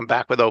was welcomed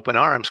back with open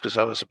arms because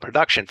I was a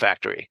production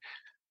factory.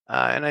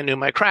 And I knew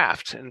my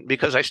craft, and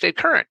because I stayed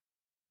current.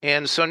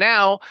 And so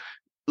now,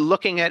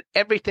 looking at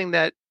everything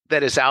that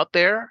is out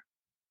there,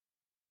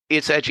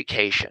 it's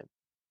education.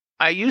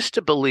 I used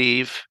to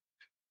believe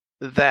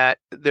that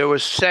there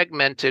was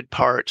segmented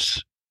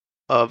parts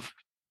of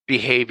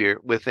behavior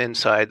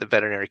inside the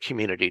veterinary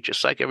community,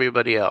 just like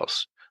everybody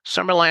else.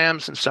 Some are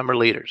lambs and some are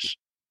leaders,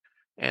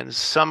 and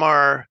some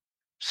are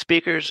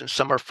speakers and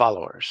some are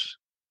followers.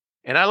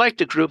 And I like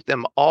to group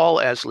them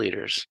all as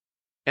leaders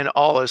and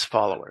all as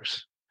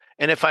followers.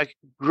 And if I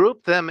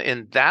group them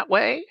in that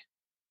way,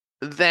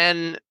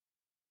 then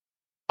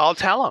I'll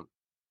tell them,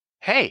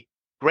 hey,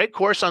 great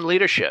course on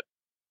leadership.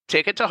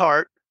 Take it to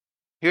heart.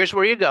 Here's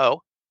where you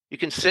go. You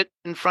can sit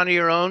in front of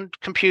your own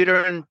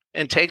computer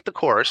and take the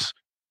course,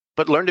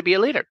 but learn to be a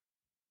leader.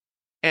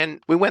 And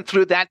we went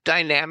through that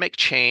dynamic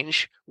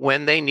change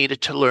when they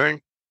needed to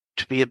learn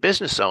to be a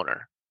business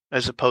owner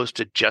as opposed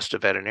to just a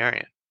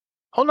veterinarian.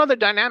 Whole nother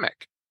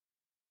dynamic.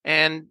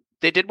 And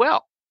they did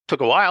well.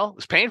 Took a while. It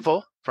was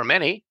painful for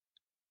many.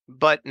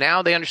 But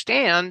now they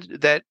understand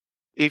that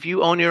if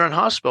you own your own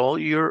hospital,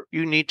 you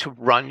need to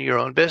run your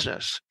own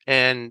business.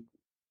 And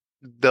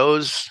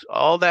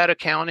all that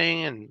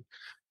accounting, and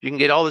you can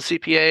get all the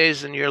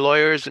CPAs and your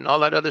lawyers and all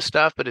that other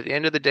stuff. But at the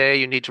end of the day,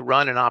 you need to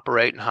run and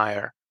operate and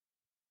hire.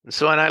 And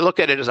so when I look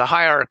at it as a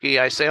hierarchy,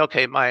 I say,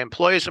 okay, my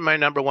employees are my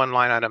number one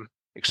line item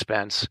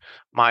expense.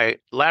 My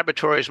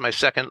laboratory is my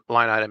second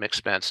line item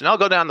expense. And I'll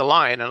go down the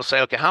line and I'll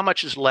say, okay, how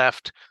much is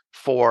left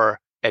for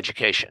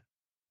education?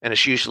 And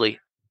it's usually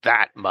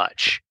that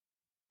much.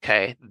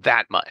 Okay,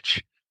 that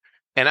much.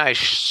 And I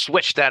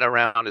switch that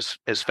around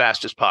as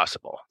fast as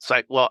possible. It's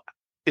like, well,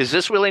 is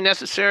this really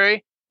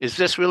necessary? Is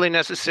this really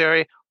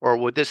necessary? Or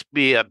would this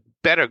be a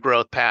better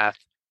growth path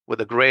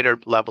with a greater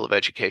level of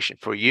education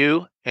for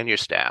you and your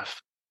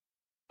staff?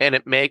 And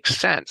it makes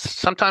sense.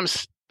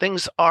 Sometimes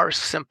things are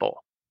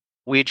simple.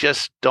 We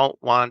just don't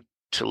want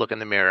to look in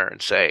the mirror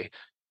and say,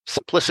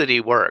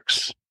 simplicity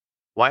works.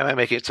 Why am I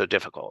making it so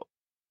difficult?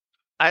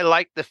 I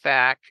like the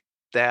fact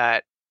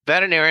that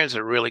veterinarians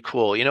are really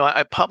cool. You know,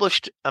 I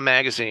published a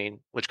magazine,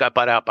 which got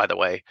bought out, by the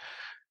way.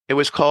 It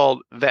was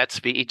called Vets,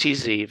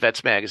 VETZ,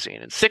 Vets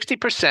Magazine. And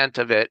 60%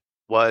 of it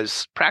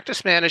was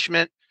practice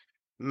management,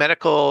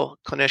 medical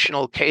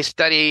clinicianal case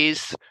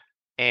studies,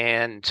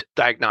 and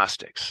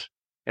diagnostics.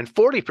 And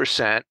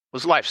 40%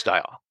 was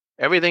lifestyle.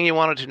 Everything you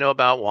wanted to know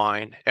about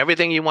wine,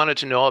 everything you wanted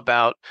to know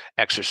about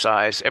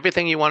exercise,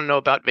 everything you want to know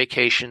about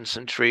vacations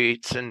and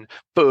treats and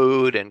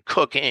food and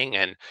cooking,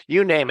 and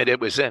you name it,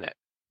 it was in it.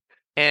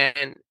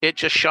 And it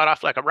just shot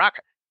off like a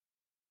rocket.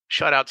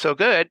 Shot out so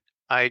good,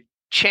 I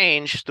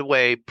changed the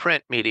way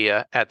print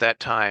media at that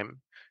time.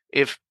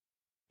 If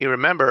you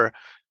remember,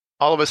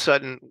 all of a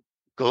sudden,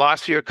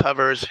 glossier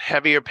covers,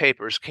 heavier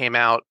papers came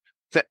out.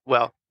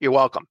 Well, you're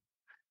welcome.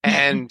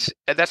 And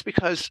that's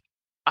because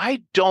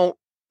I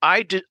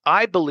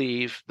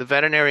believe the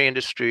veterinary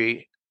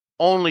industry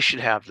only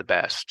should have the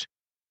best,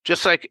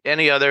 just like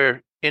any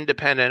other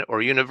independent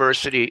or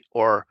university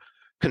or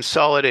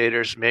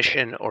consolidator's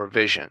mission or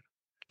vision.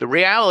 The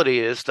reality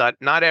is that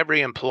not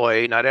every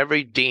employee, not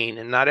every dean,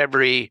 and not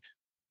every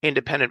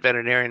independent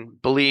veterinarian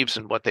believes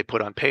in what they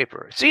put on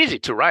paper. It's easy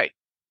to write.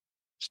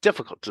 It's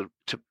difficult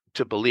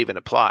to believe and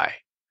apply.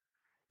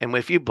 And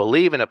if you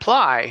believe and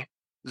apply,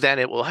 then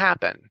it will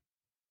happen.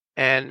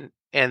 And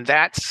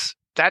that's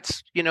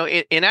you know,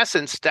 in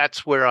essence,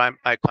 that's where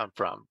I come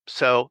from.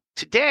 So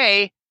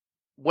today,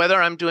 whether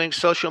I'm doing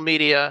social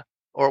media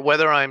or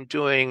whether I'm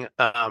doing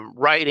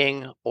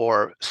writing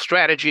or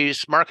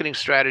strategies, marketing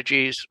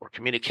strategies, or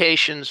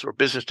communications or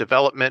business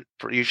development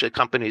for usually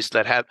companies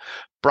that have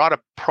brought a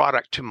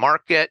product to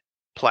market,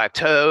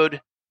 plateaued,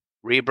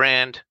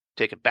 rebrand,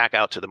 take it back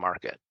out to the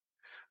market.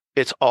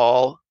 It's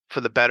all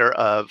for the better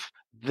of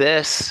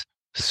this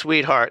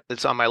sweetheart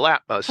that's on my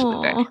lap most of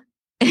the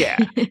day. Yeah.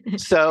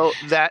 So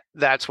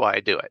that's why I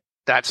do it.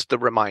 That's the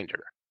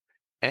reminder.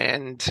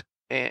 And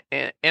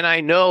and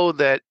I know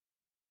that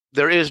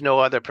there is no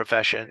other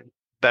profession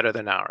better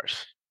than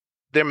ours.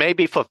 There may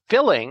be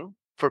fulfilling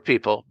for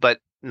people, but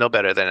no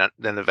better than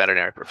the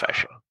veterinary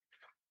profession.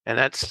 And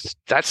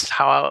that's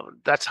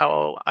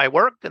how I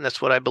work, and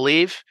that's what I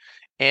believe.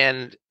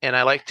 And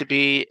I like to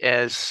be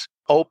as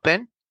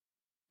open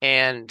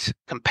and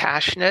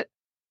compassionate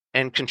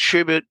and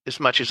contribute as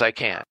much as I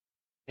can.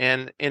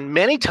 And in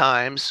many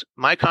times,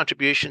 my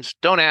contributions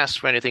don't ask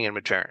for anything in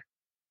return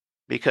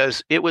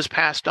because it was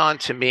passed on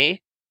to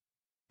me.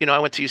 I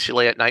went to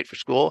UCLA at night for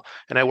school,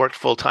 and I worked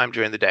full time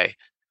during the day.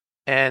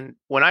 And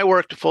when I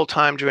worked full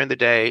time during the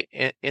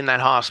day in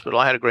that hospital,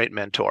 I had a great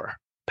mentor.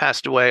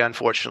 Passed away,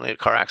 unfortunately, in a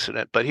car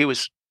accident, but he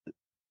was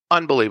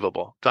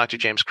unbelievable, Dr.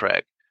 James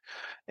Craig,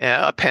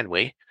 a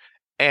Penwee.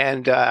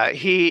 And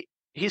he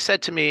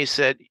said to me, he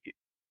said,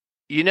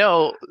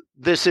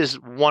 this is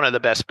one of the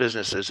best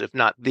businesses, if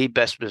not the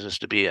best business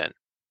to be in.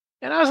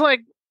 And I was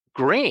like,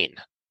 green.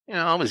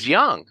 I was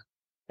young.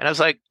 And I was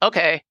like,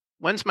 okay,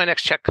 when's my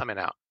next check coming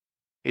out?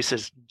 He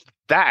says,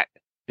 that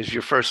is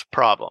your first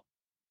problem.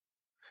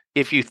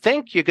 If you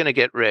think you're going to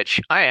get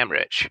rich, I am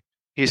rich.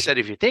 He said,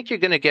 if you think you're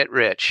going to get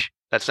rich,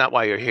 that's not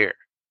why you're here.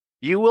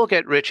 You will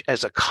get rich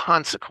as a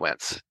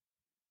consequence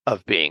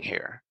of being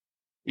here.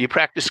 You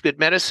practice good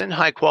medicine,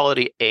 high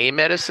quality A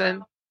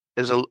medicine,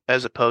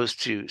 as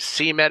opposed to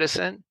C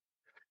medicine.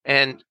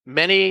 And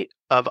many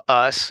of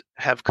us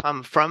have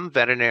come from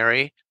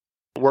veterinary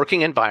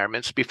working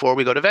environments before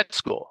we go to vet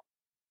school.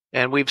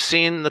 And we've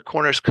seen the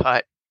corners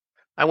cut.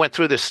 I went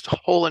through this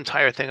whole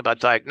entire thing about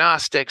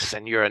diagnostics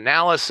and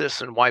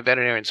urinalysis and why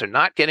veterinarians are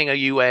not getting a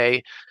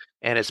UA.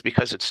 And it's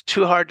because it's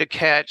too hard to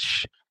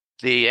catch.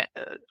 The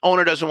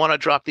owner doesn't want to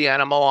drop the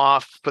animal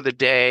off for the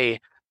day.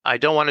 I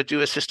don't want to do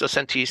a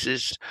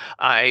cystocentesis.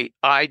 I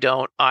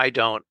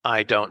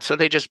don't. So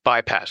they just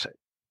bypass it.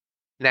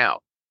 Now,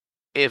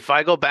 if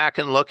I go back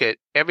and look at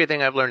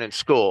everything I've learned in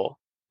school,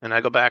 and I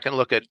go back and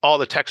look at all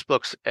the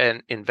textbooks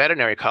in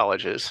veterinary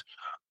colleges,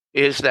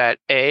 is that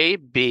A,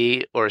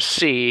 B, or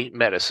C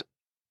medicine?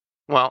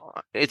 Well,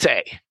 it's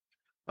A,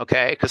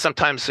 okay? Because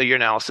sometimes the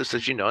urinalysis,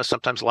 as you know, is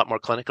sometimes a lot more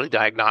clinically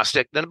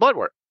diagnostic than blood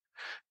work.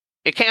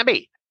 It can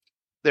be.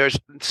 There's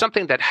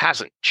something that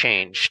hasn't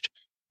changed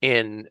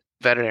in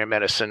veterinary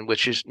medicine,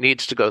 which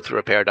needs to go through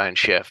a paradigm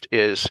shift,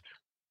 is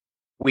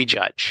we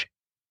judge.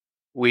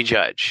 We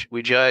judge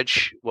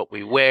what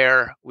we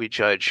wear. We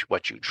judge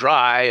what you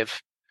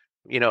drive.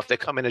 If they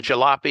come in a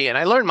jalopy, and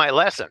I learned my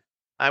lesson.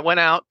 I went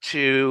out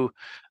to,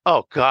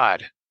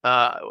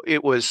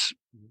 it was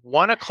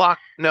 1 o'clock.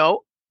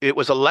 No, it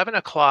was 11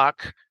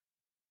 o'clock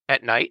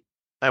at night.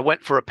 I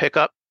went for a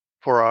pickup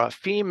for a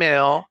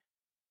female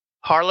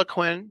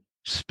Harlequin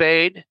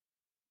spayed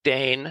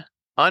Dane,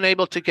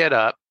 unable to get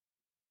up,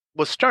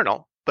 was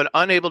sternal, but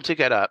unable to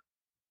get up,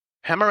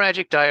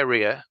 hemorrhagic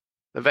diarrhea.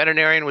 The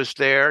veterinarian was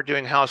there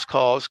doing house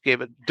calls, gave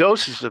it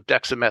doses of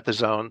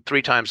dexamethasone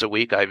 3 times a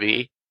week,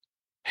 IV,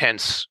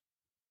 hence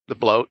the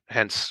bloat,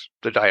 hence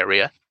the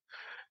diarrhea.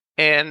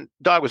 And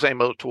dog was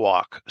able to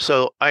walk.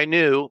 So I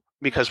knew,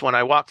 because when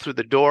I walked through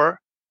the door,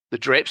 the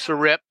drapes were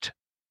ripped,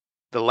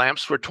 the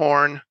lamps were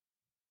torn.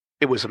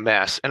 It was a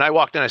mess. And I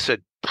walked in, I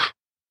said,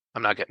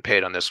 I'm not getting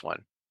paid on this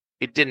one.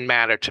 It didn't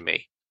matter to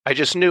me. I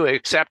just knew, I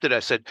accepted. I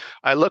said,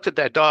 I looked at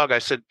that dog. I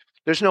said,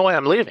 there's no way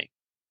I'm leaving.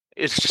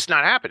 It's just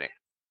not happening.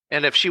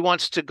 And if she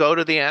wants to go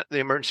to the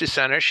emergency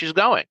center, she's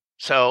going.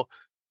 So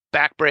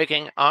back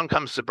breaking, on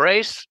comes the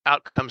brace,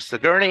 out comes the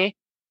gurney.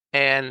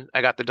 And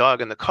I got the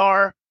dog in the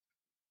car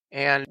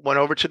and went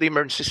over to the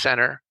emergency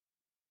center.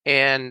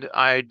 And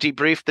I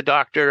debriefed the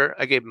doctor.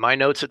 I gave my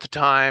notes at the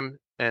time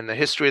and the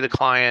history of the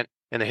client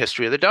and the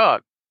history of the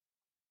dog.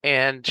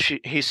 And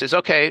he says,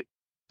 okay,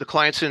 the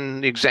client's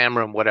in the exam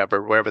room,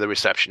 wherever the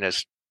reception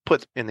is,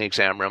 put in the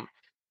exam room.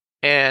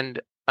 And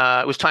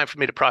it was time for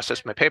me to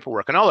process my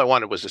paperwork. And all I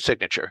wanted was a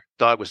signature.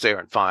 Dog was there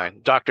and fine.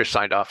 Doctor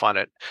signed off on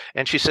it.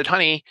 And she said,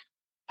 honey,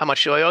 how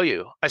much do I owe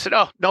you? I said,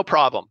 oh, no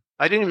problem.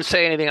 I didn't even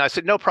say anything. I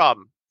said, no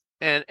problem.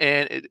 And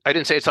I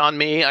didn't say it's on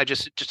me. I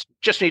just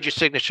need your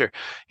signature.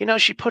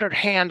 She put her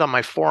hand on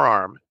my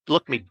forearm,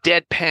 looked me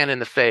deadpan in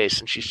the face.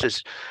 And she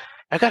says,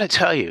 I got to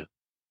tell you,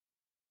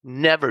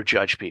 never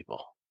judge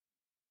people.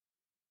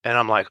 And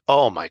I'm like,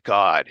 oh my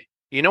God.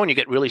 When you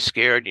get really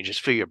scared, you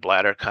just feel your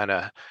bladder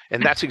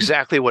and that's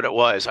exactly what it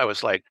was. I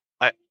was like,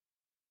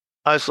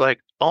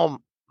 oh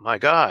my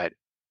God.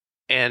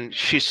 And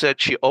she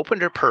said she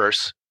opened her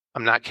purse.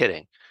 I'm not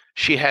kidding.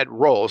 She had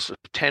rolls of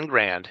 10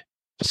 grand,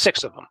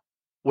 6 of them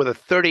with a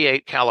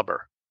 38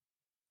 caliber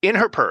in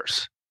her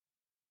purse.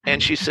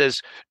 And she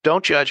says,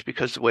 don't judge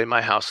because the way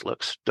my house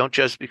looks. Don't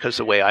judge because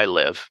the way I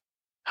live.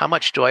 How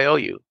much do I owe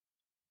you?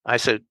 I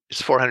said,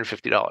 it's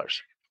 $450.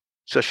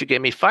 So she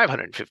gave me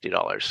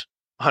 $550,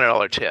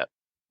 $100 tip.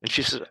 And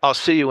she says, I'll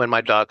see you when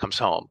my dog comes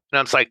home. And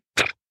I was like,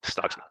 this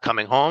dog's not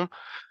coming home.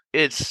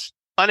 It's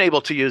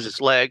unable to use its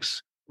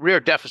legs. Rear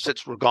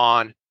deficits were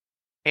gone.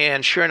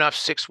 And sure enough,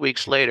 6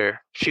 weeks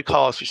later, she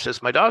calls. She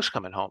says, my dog's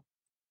coming home.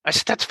 I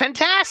said, that's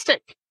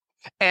fantastic.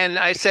 And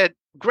I said,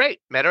 great.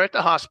 Met her at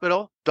the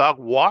hospital. Dog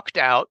walked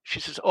out. She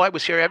says, oh, I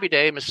was here every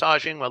day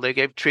massaging while they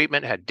gave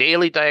treatment, had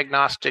daily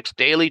diagnostics,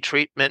 daily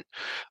treatment,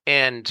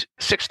 and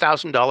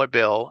 $6,000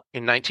 bill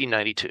in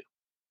 1992. It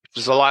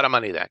was a lot of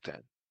money back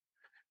then.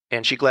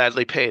 And she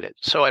gladly paid it.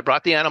 So I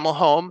brought the animal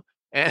home,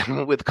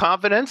 and with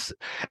confidence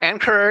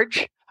and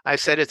courage, I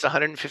said, it's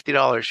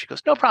 $150. She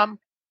goes, no problem.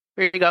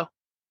 Here you go.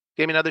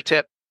 Gave me another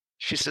tip.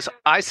 She says,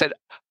 I said,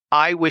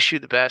 I wish you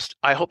the best.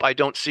 I hope I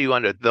don't see you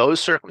under those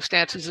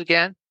circumstances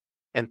again.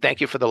 And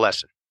thank you for the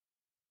lesson.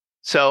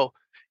 So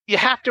you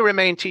have to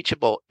remain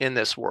teachable in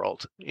this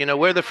world.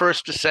 We're the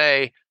first to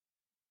say,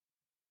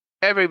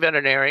 every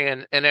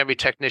veterinarian and every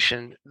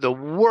technician, the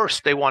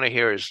worst they want to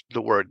hear is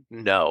the word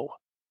no.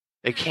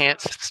 They can't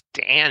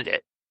stand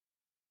it.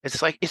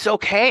 It's like, it's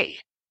okay.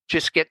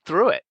 Just get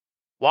through it.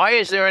 Why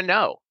is there a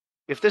no?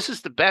 If this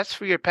is the best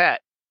for your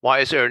pet, why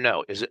is there a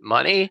no? Is it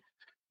money?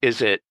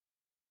 Is it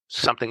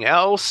something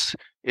else?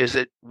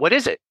 What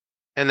is it?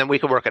 And then we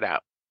can work it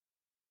out.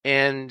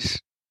 And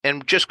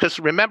just because,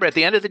 remember, at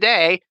the end of the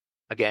day,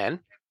 again,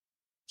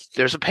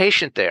 there's a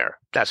patient there.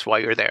 That's why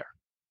you're there.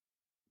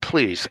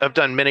 Please, I've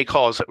done many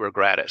calls that were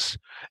gratis,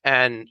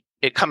 and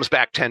it comes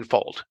back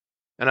tenfold.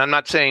 And I'm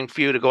not saying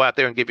for you to go out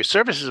there and give your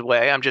services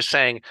away. I'm just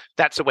saying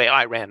that's the way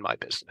I ran my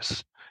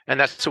business. And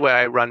that's the way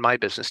I run my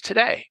business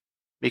today.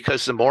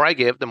 Because the more I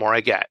give, the more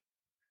I get.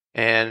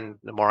 And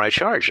the more I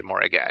charge, the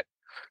more I get.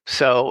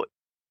 So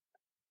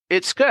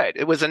it's good.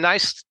 It was a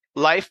nice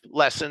life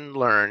lesson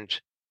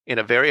learned in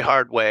a very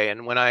hard way.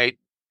 And when I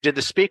did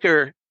the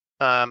speaker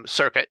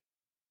circuit,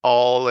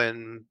 all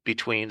in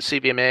between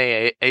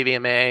CVMA,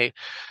 AVMA,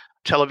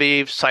 Tel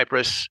Aviv,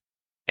 Cyprus,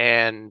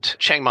 and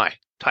Chiang Mai,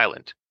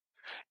 Thailand.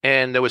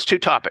 And there was 2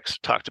 topics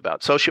talked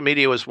about. Social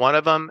media was one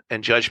of them,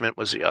 and judgment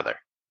was the other.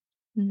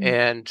 Mm-hmm.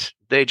 And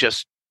they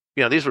just,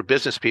 these were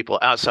business people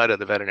outside of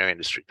the veterinary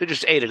industry. They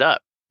just ate it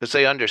up because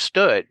they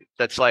understood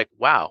that's like,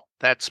 wow,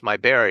 that's my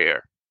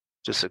barrier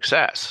to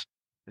success.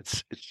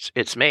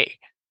 It's me.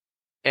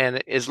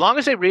 And as long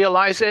as they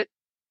realize it,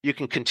 you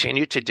can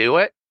continue to do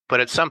it.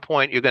 But at some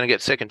point, you're going to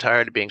get sick and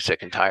tired of being sick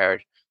and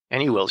tired,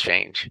 and you will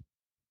change.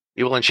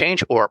 You will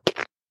change or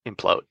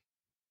implode.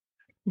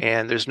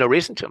 And there's no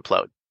reason to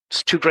implode.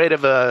 It's too great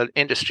of an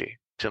industry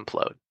to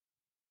implode.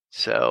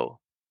 So,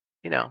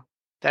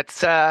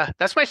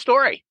 that's my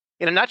story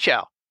in a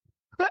nutshell.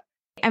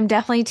 I'm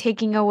definitely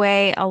taking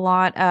away a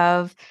lot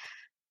of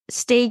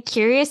stay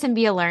curious and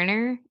be a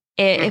learner.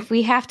 If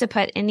we have to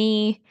put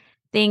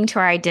anything to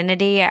our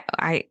identity,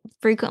 I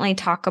frequently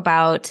talk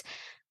about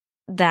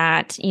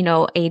that,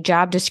 a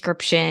job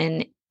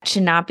description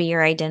should not be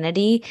your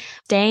identity.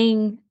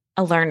 Staying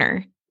a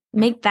learner,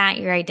 make that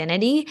your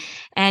identity.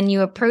 And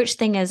you approach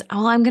things as,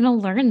 oh, I'm going to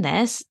learn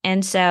this.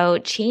 And so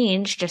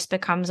change just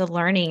becomes a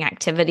learning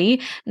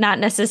activity, not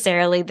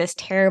necessarily this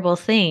terrible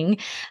thing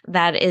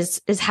that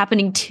is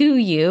happening to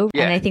you.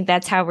 Yeah. And I think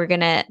that's how we're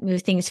going to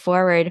move things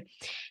forward.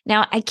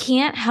 Now, I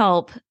can't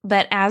help,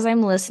 but as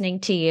I'm listening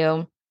to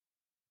you,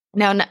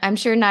 now, I'm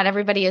sure not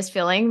everybody is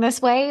feeling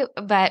this way,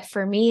 but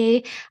for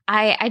me,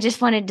 I just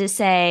wanted to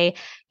say,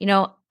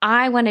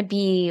 I want to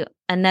be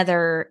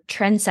another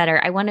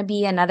trendsetter. I want to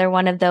be another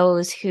one of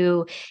those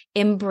who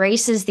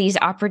embraces these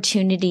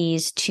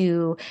opportunities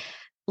to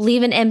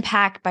leave an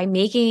impact by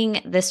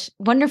making this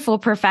wonderful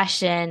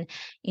profession,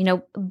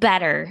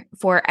 better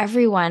for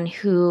everyone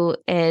who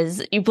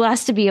is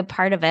blessed to be a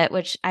part of it,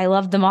 which I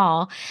love them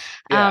all.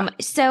 Yeah.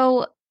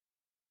 So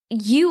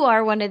you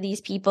are one of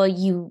these people.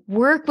 You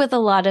work with a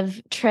lot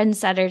of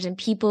trendsetters and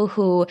people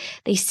who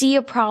they see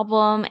a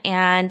problem.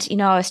 And,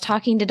 I was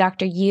talking to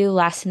Dr. Yu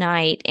last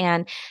night,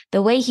 and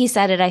the way he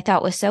said it, I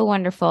thought was so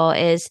wonderful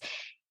is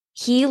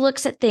he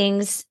looks at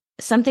things,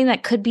 something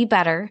that could be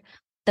better.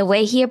 The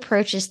way he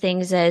approaches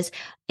things is,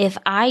 if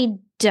I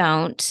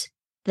don't,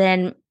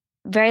 then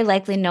very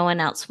likely no one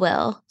else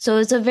will. So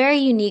it's a very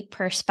unique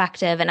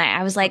perspective. And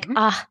I was like,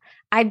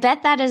 I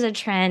bet that is a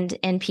trend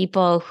in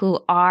people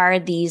who are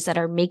these that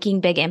are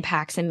making big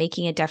impacts and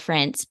making a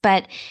difference.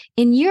 But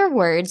in your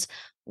words,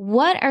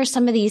 what are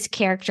some of these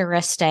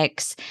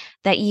characteristics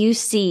that you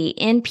see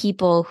in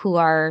people who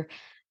are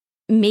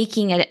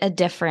making a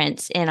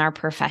difference in our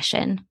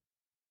profession?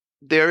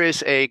 There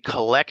is a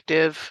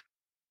collective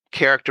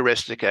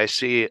characteristic I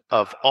see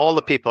of all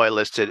the people I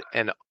listed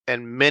and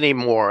many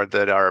more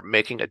that are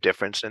making a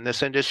difference in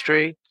this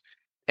industry.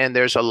 And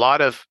there's a lot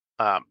of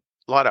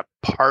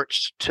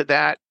parts to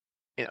that,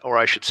 or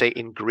I should say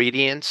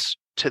ingredients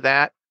to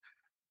that.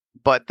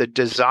 But the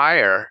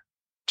desire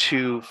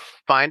to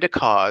find a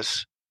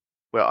cause,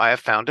 well, I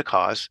have found a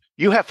cause,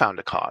 you have found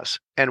a cause.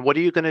 And what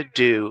are you going to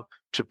do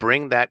to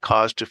bring that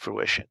cause to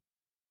fruition?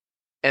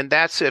 And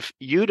that's if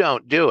you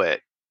don't do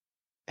it.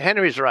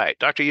 Henry's right.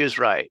 Dr. Yu's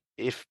right.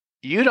 If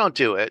you don't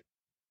do it,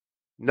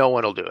 no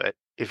one will do it.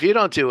 If you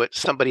don't do it,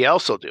 somebody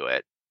else will do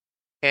it.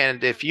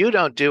 And if you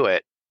don't do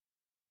it,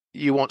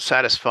 you won't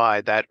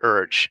satisfy that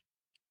urge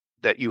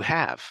that you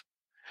have.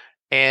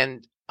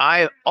 And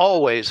I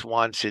always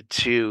wanted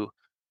to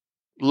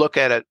look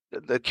at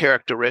the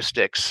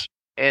characteristics.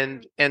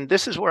 And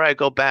this is where I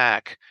go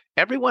back.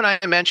 everyone I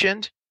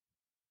mentioned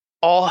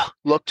all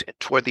looked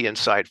toward the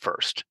inside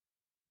first.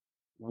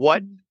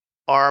 What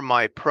are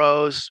my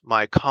pros,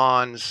 my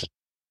cons,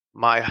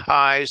 my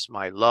highs,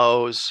 my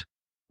lows?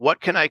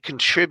 What can I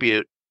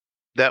contribute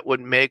that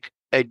would make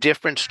a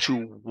difference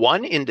to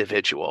one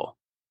individual?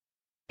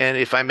 And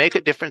if I make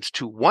a difference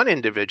to one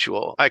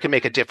individual, I can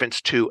make a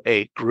difference to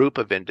a group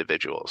of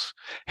individuals.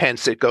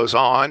 Hence, it goes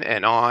on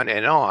and on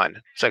and on.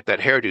 It's like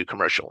that hairdo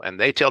commercial, and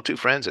they tell two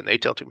friends, and they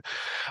tell two.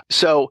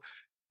 So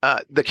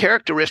the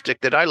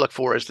characteristic that I look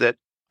for is that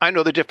I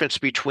know the difference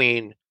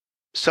between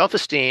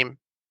self-esteem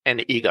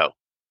and ego.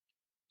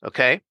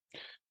 Okay?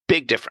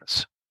 Big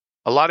difference.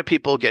 A lot of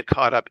people get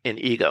caught up in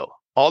ego.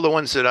 All the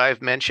ones that I've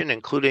mentioned,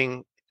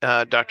 including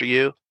Dr.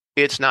 Yu,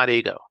 it's not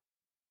ego.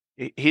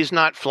 He's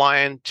not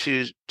flying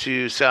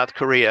to South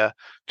Korea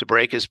to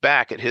break his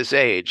back at his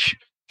age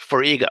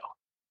for ego.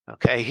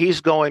 Okay?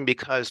 He's going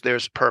because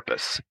there's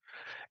purpose.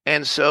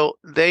 And so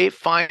they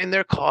find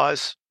their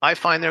cause. I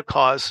find their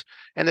cause.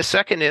 And the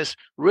second is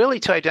really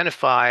to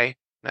identify,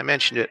 I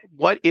mentioned it,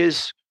 what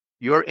is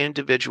your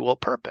individual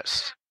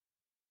purpose?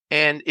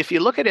 And if you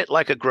look at it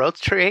like a growth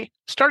tree,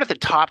 start at the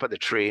top of the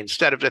tree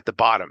instead of at the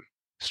bottom.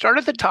 Start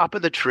at the top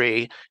of the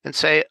tree and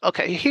say,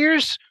 okay,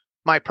 here's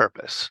my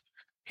purpose.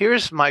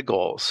 Here's my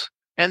goals.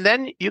 And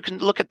then you can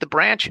look at the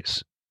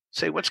branches.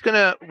 Say,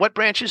 what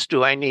branches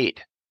do I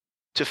need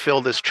to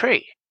fill this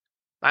tree?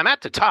 I'm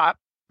at the top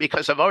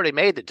because I've already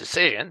made the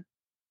decision.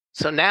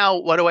 So now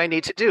what do I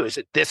need to do? Is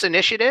it this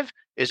initiative?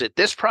 Is it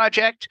this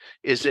project?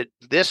 Is it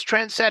this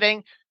trend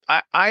setting?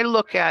 I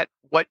look at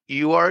what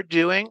you are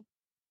doing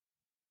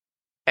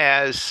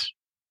as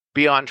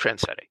beyond trend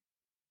setting,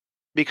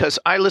 because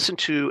I listen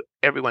to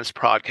everyone's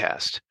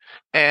podcast.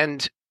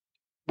 And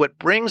what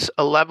brings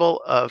a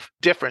level of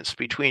difference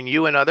between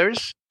you and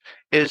others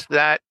is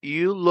that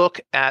you look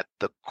at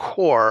the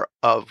core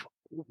of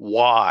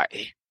why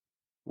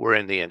we're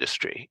in the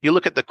industry. You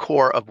look at the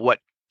core of what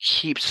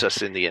keeps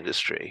us in the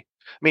industry.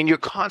 I mean, you're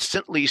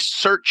constantly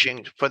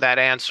searching for that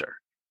answer.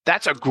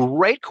 That's a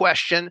great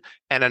question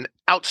and an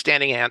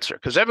outstanding answer,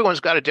 because everyone's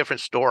got a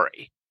different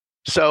story.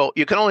 So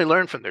you can only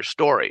learn from their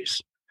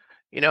stories.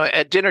 You know,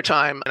 at dinner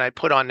time, and I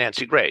put on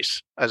Nancy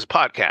Grace as a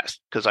podcast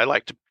because I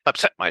like to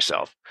upset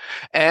myself.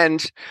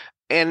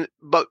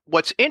 But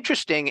what's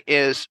interesting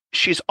is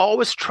she's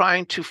always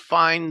trying to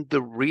find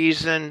the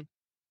reason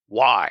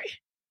why.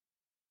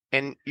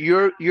 And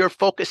you're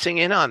focusing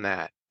in on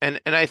that. And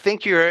I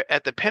think you're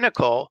at the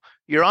pinnacle.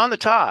 You're on the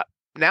top.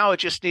 Now it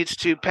just needs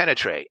to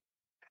penetrate.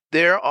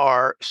 There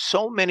are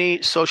so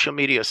many social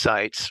media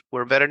sites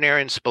where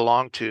veterinarians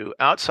belong to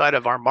outside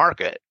of our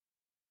market.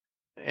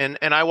 And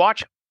I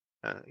watch them.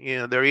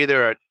 They're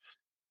either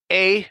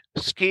a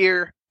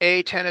skier,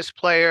 a tennis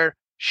player,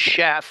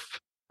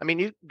 chef. I mean,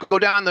 you go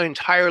down the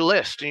entire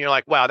list and you're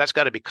like, wow, that's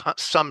got to be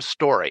some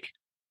story.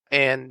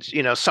 And,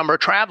 some are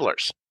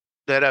travelers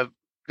that have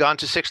gone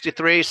to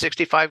 63,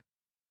 65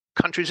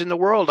 countries in the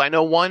world. I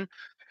know one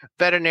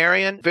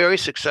veterinarian, very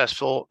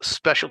successful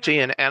specialty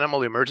and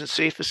animal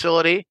emergency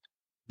facility,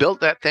 built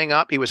that thing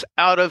up. He was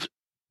out of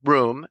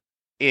room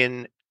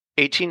in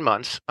 18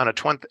 months on a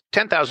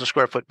 10,000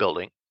 square foot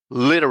building,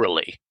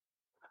 literally.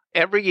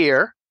 Every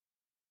year,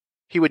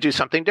 he would do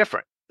something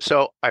different.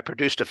 So I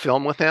produced a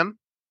film with him,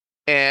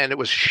 and it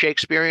was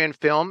Shakespearean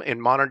film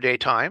in modern day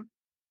time.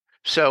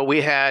 So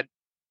we had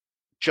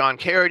John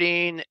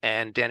Carradine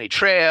and Danny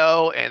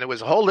Trejo, and it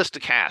was a whole list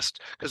of cast,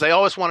 because I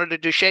always wanted to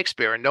do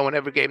Shakespeare and no one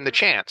ever gave him the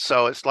chance.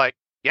 So it's like,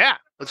 yeah,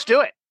 let's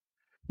do it.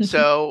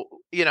 So,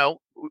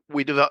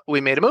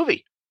 we made a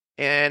movie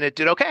and it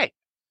did okay.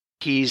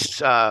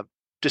 He's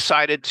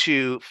decided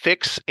to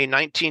fix a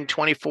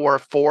 1924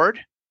 Ford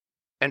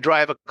and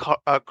drive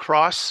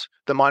across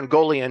the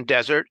Mongolian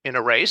desert in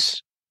a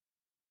race.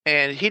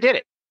 And he did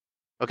it.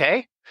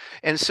 Okay.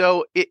 And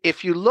so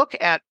if you look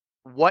at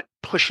what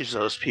pushes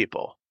those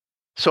people,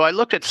 so I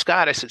looked at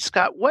Scott, I said,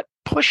 Scott, what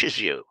pushes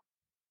you?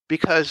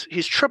 Because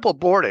he's triple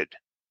boarded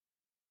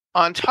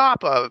on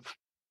top of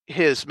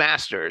his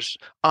master's,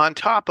 on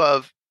top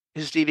of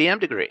his DVM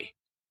degree.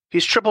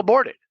 He's triple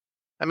boarded.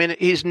 I mean,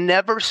 he's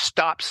never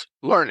stops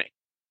learning.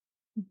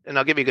 And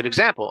I'll give you a good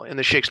example. In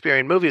the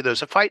Shakespearean movie,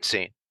 there's a fight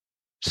scene.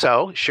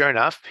 So sure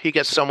enough, he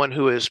gets someone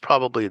who is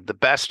probably the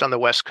best on the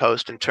West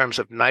Coast in terms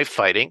of knife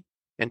fighting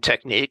and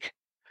technique.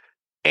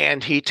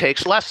 And he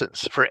takes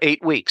lessons for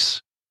 8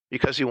 weeks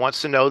because he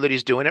wants to know that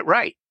he's doing it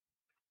right.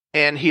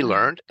 And he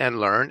learned and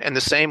learned. And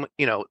the same,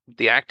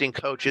 the acting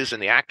coaches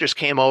and the actors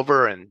came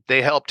over and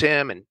they helped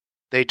him and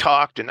they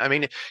talked. And I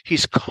mean,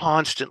 he's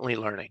constantly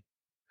learning.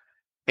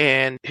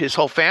 And his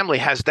whole family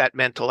has that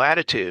mental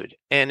attitude.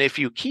 And if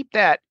you keep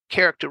that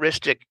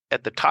characteristic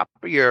at the top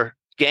of your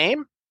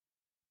game,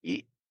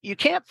 you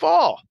can't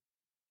fall.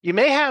 You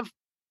may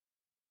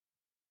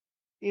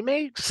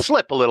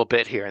slip a little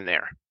bit here and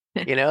there.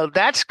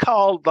 That's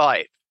called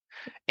life.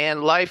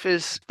 And life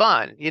is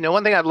fun.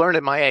 One thing I've learned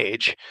at my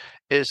age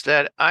is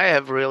that I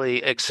have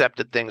really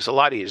accepted things a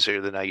lot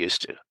easier than I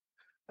used to.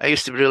 I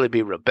used to really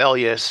be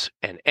rebellious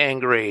and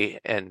angry.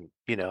 And,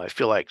 I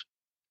feel like,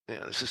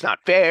 this is not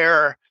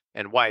fair.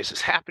 and why is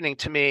this happening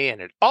to me?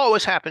 And it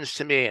always happens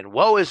to me, and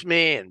woe is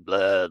me, and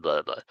blah,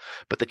 blah, blah.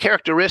 But the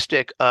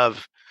characteristic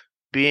of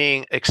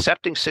being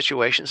accepting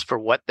situations for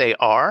what they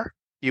are,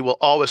 you will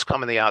always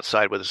come on the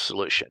outside with a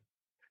solution.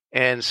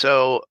 And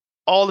so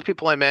all the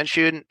people I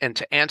mentioned, and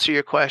to answer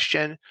your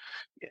question,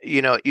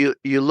 you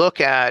look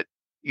at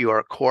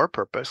your core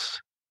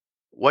purpose,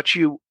 what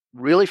you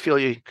really feel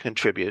you can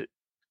contribute,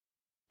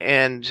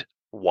 and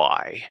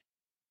why.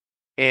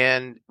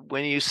 And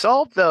when you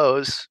solve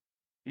those,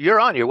 you're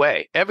on your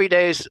way. Every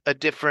day's a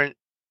different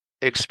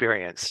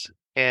experience.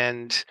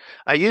 And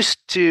I used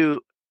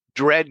to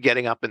dread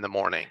getting up in the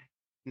morning.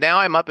 Now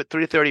I'm up at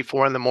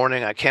 3:34 in the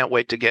morning. I can't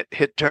wait to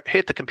hit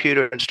the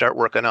computer and start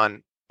working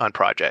on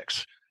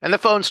projects. And the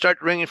phones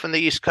start ringing from the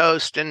East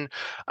Coast, and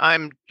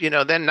I'm,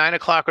 then 9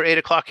 o'clock or 8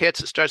 o'clock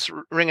hits, it starts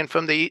ringing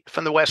from the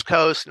West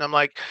Coast,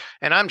 and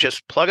I'm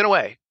just plugging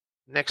away.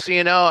 Next thing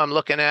you know, I'm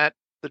looking at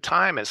the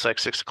time. It's like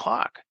 6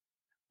 o'clock,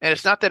 and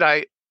it's not that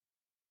I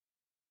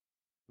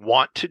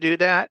want to do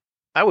that.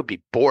 I would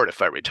be bored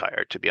if I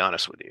retired, to be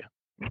honest with you.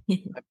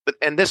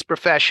 And this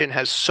profession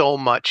has so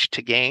much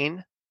to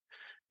gain,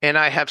 and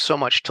I have so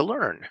much to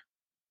learn,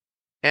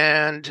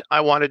 and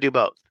I want to do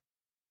both.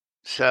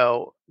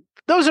 So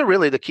those are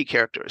really the key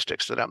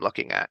characteristics that I'm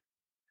looking at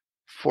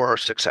for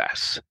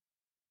success.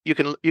 You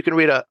can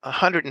read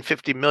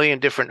 150 million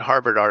different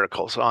Harvard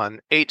articles on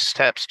 8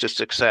 steps to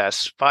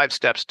success, 5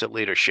 steps to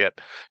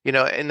leadership. In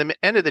the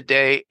end of the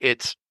day,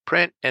 it's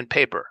print and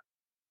paper.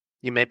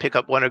 You may pick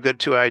up 1 or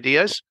 2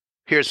 ideas.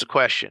 Here's the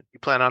question. You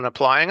plan on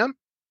applying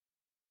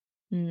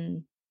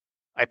them?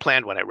 I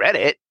planned when I read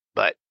it,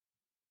 but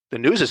the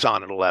news is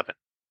on at 11,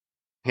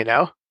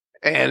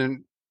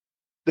 and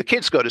the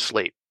kids go to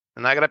sleep,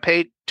 and I got to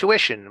pay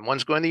tuition, and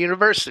one's going to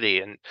university.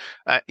 And,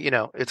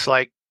 it's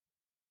like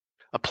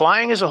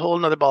applying is a whole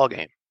nother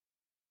ballgame.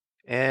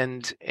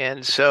 And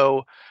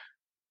so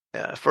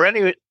for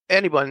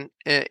anyone,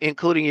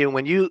 including you,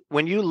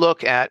 when you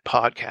look at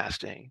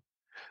podcasting,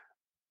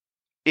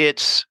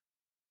 it's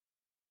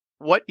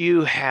what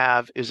you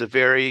have is a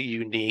very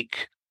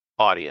unique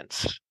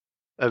audience,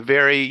 a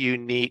very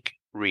unique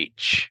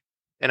reach.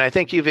 And I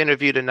think you've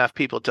interviewed enough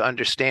people to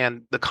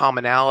understand the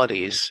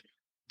commonalities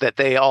that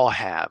they all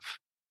have.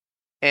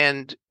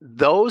 And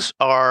those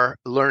are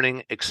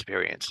learning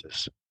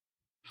experiences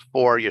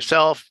for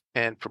yourself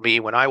and for me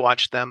when I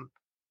watch them,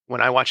 when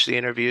I watch the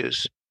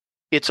interviews.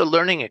 It's a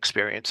learning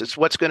experience. It's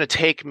what's going to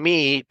take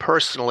me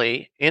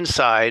personally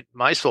inside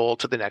my soul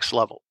to the next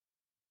level.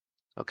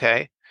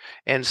 Okay.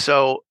 And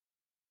so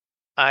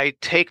I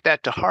take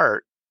that to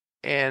heart,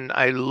 and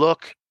I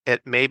look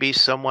at maybe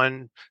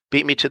someone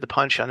beat me to the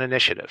punch on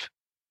initiative.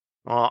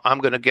 Well, I'm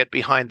going to get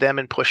behind them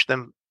and push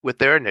them with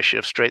their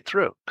initiative straight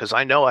through, because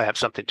I know I have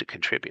something to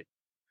contribute.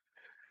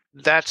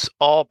 That's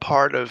all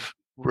part of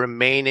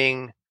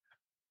remaining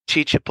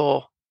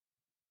teachable,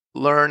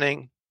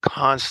 learning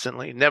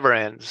constantly, never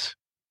ends.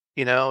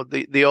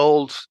 That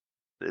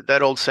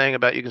old saying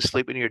about you can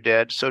sleep when you're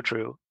dead, so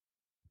true.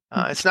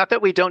 It's not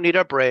that we don't need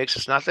our breaks.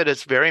 It's not that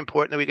it's very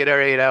important that we get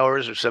our 8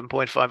 hours or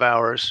 7.5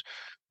 hours.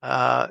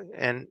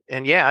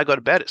 And yeah, I go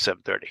to bed at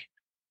 7:30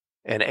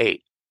 and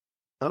 8.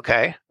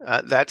 Okay,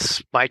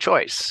 that's my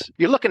choice.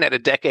 You're looking at a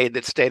decade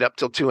that stayed up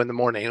till 2 in the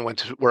morning and went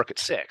to work at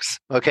 6.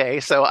 Okay,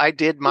 so I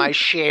did my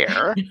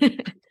share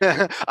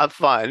of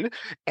fun,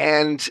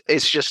 and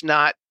it's just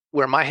not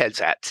where my head's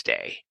at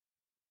today.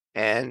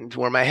 And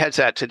where my head's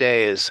at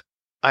today is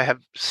I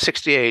have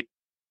 68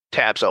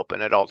 tabs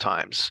open at all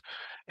times,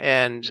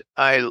 and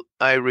I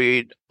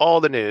read all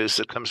the news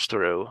that comes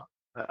through.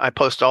 I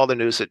post all the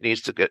news that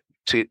needs to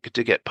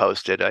get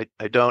posted.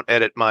 I don't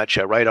edit much.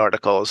 I write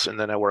articles, and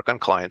then I work on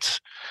clients'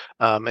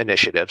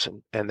 initiatives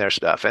and their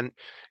stuff. And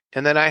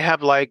then I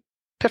have like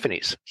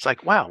epiphanies. It's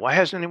like, wow, why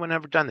hasn't anyone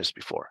ever done this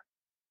before?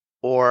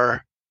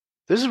 Or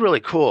this is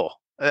really cool.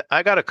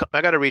 I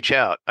gotta reach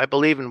out. I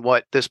believe in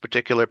what this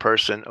particular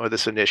person or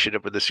this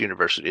initiative or this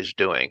university is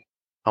doing.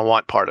 I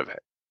want part of it,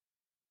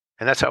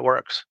 and that's how it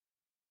works.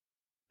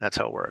 That's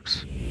how it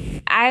works.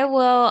 I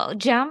will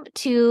jump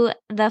to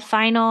the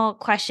final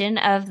question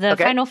of the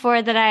final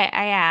 4 that I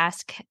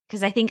ask,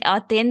 because I think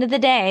at the end of the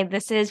day,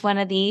 this is one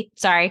of the.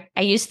 Sorry,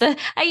 I used the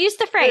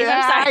phrase.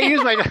 Yeah, I'm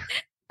sorry.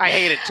 I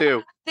hate it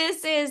too.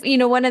 This is,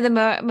 one of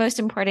the most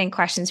important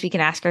questions we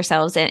can ask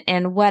ourselves.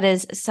 And what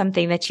is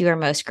something that you are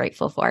most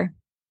grateful for?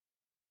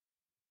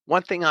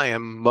 One thing I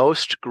am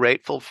most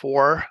grateful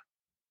for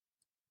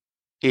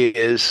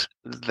is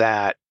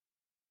that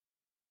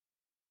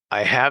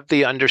I have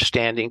the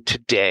understanding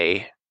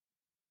today,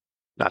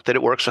 not that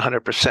it works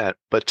 100%,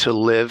 but to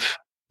live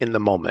in the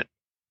moment.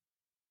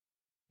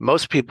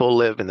 Most people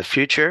live in the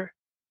future,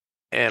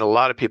 and a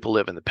lot of people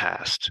live in the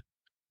past.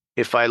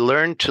 If I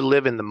learn to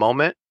live in the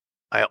moment,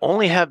 I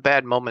only have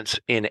bad moments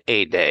in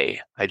a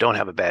day. I don't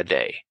have a bad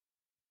day.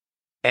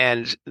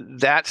 And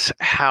that's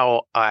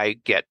how I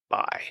get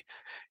by.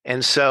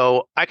 And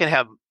so I can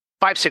have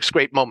 5, 6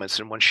 great moments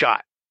in one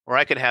shot, or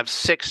I can have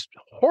 6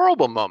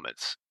 horrible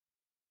moments.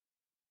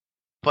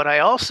 But I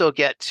also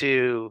get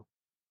to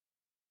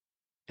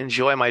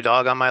enjoy my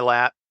dog on my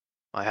lap,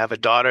 I have a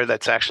daughter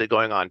that's actually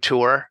going on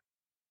tour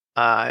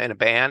in a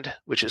band,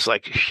 which is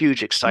like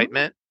huge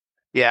excitement.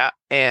 Yeah.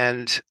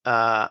 And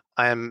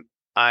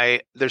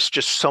there's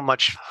just so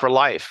much for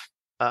life.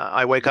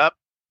 I wake up,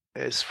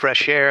 it's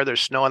fresh air,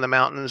 there's snow on the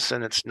mountains,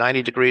 and it's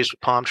 90 degrees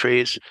with palm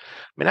trees. I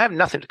mean, I have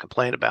nothing to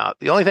complain about.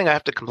 The only thing I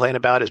have to complain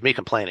about is me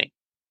complaining.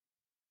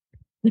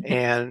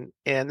 And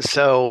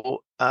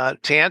so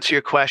to answer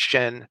your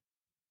question,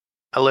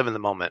 I live in the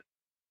moment.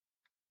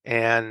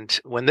 And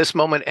when this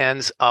moment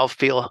ends, I'll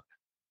feel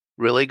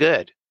really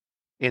good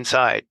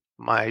inside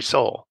my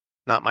soul,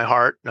 not my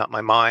heart, not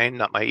my mind,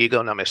 not my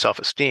ego, not my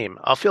self-esteem.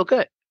 I'll feel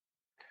good.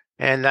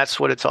 And that's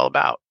what it's all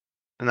about.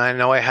 And I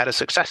know I had a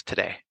success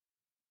today.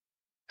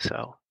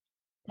 So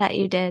that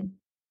you did.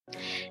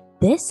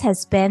 This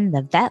has been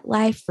the Vet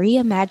Life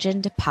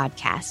Reimagined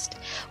podcast.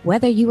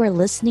 Whether you are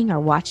listening or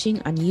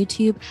watching on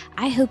YouTube,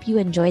 I hope you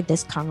enjoyed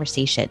this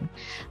conversation.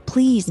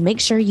 Please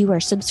make sure you are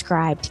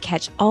subscribed to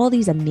catch all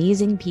these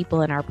amazing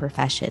people in our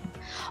profession.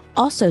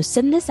 Also,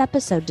 send this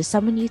episode to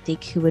someone you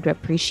think who would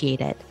appreciate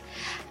it.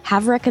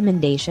 Have a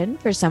recommendation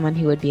for someone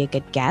who would be a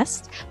good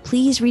guest?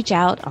 Please reach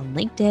out on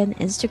LinkedIn,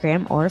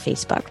 Instagram, or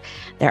Facebook.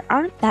 There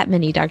aren't that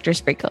many Dr.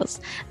 Sprinkles.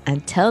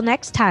 Until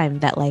next time,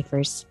 Vet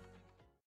Lifers.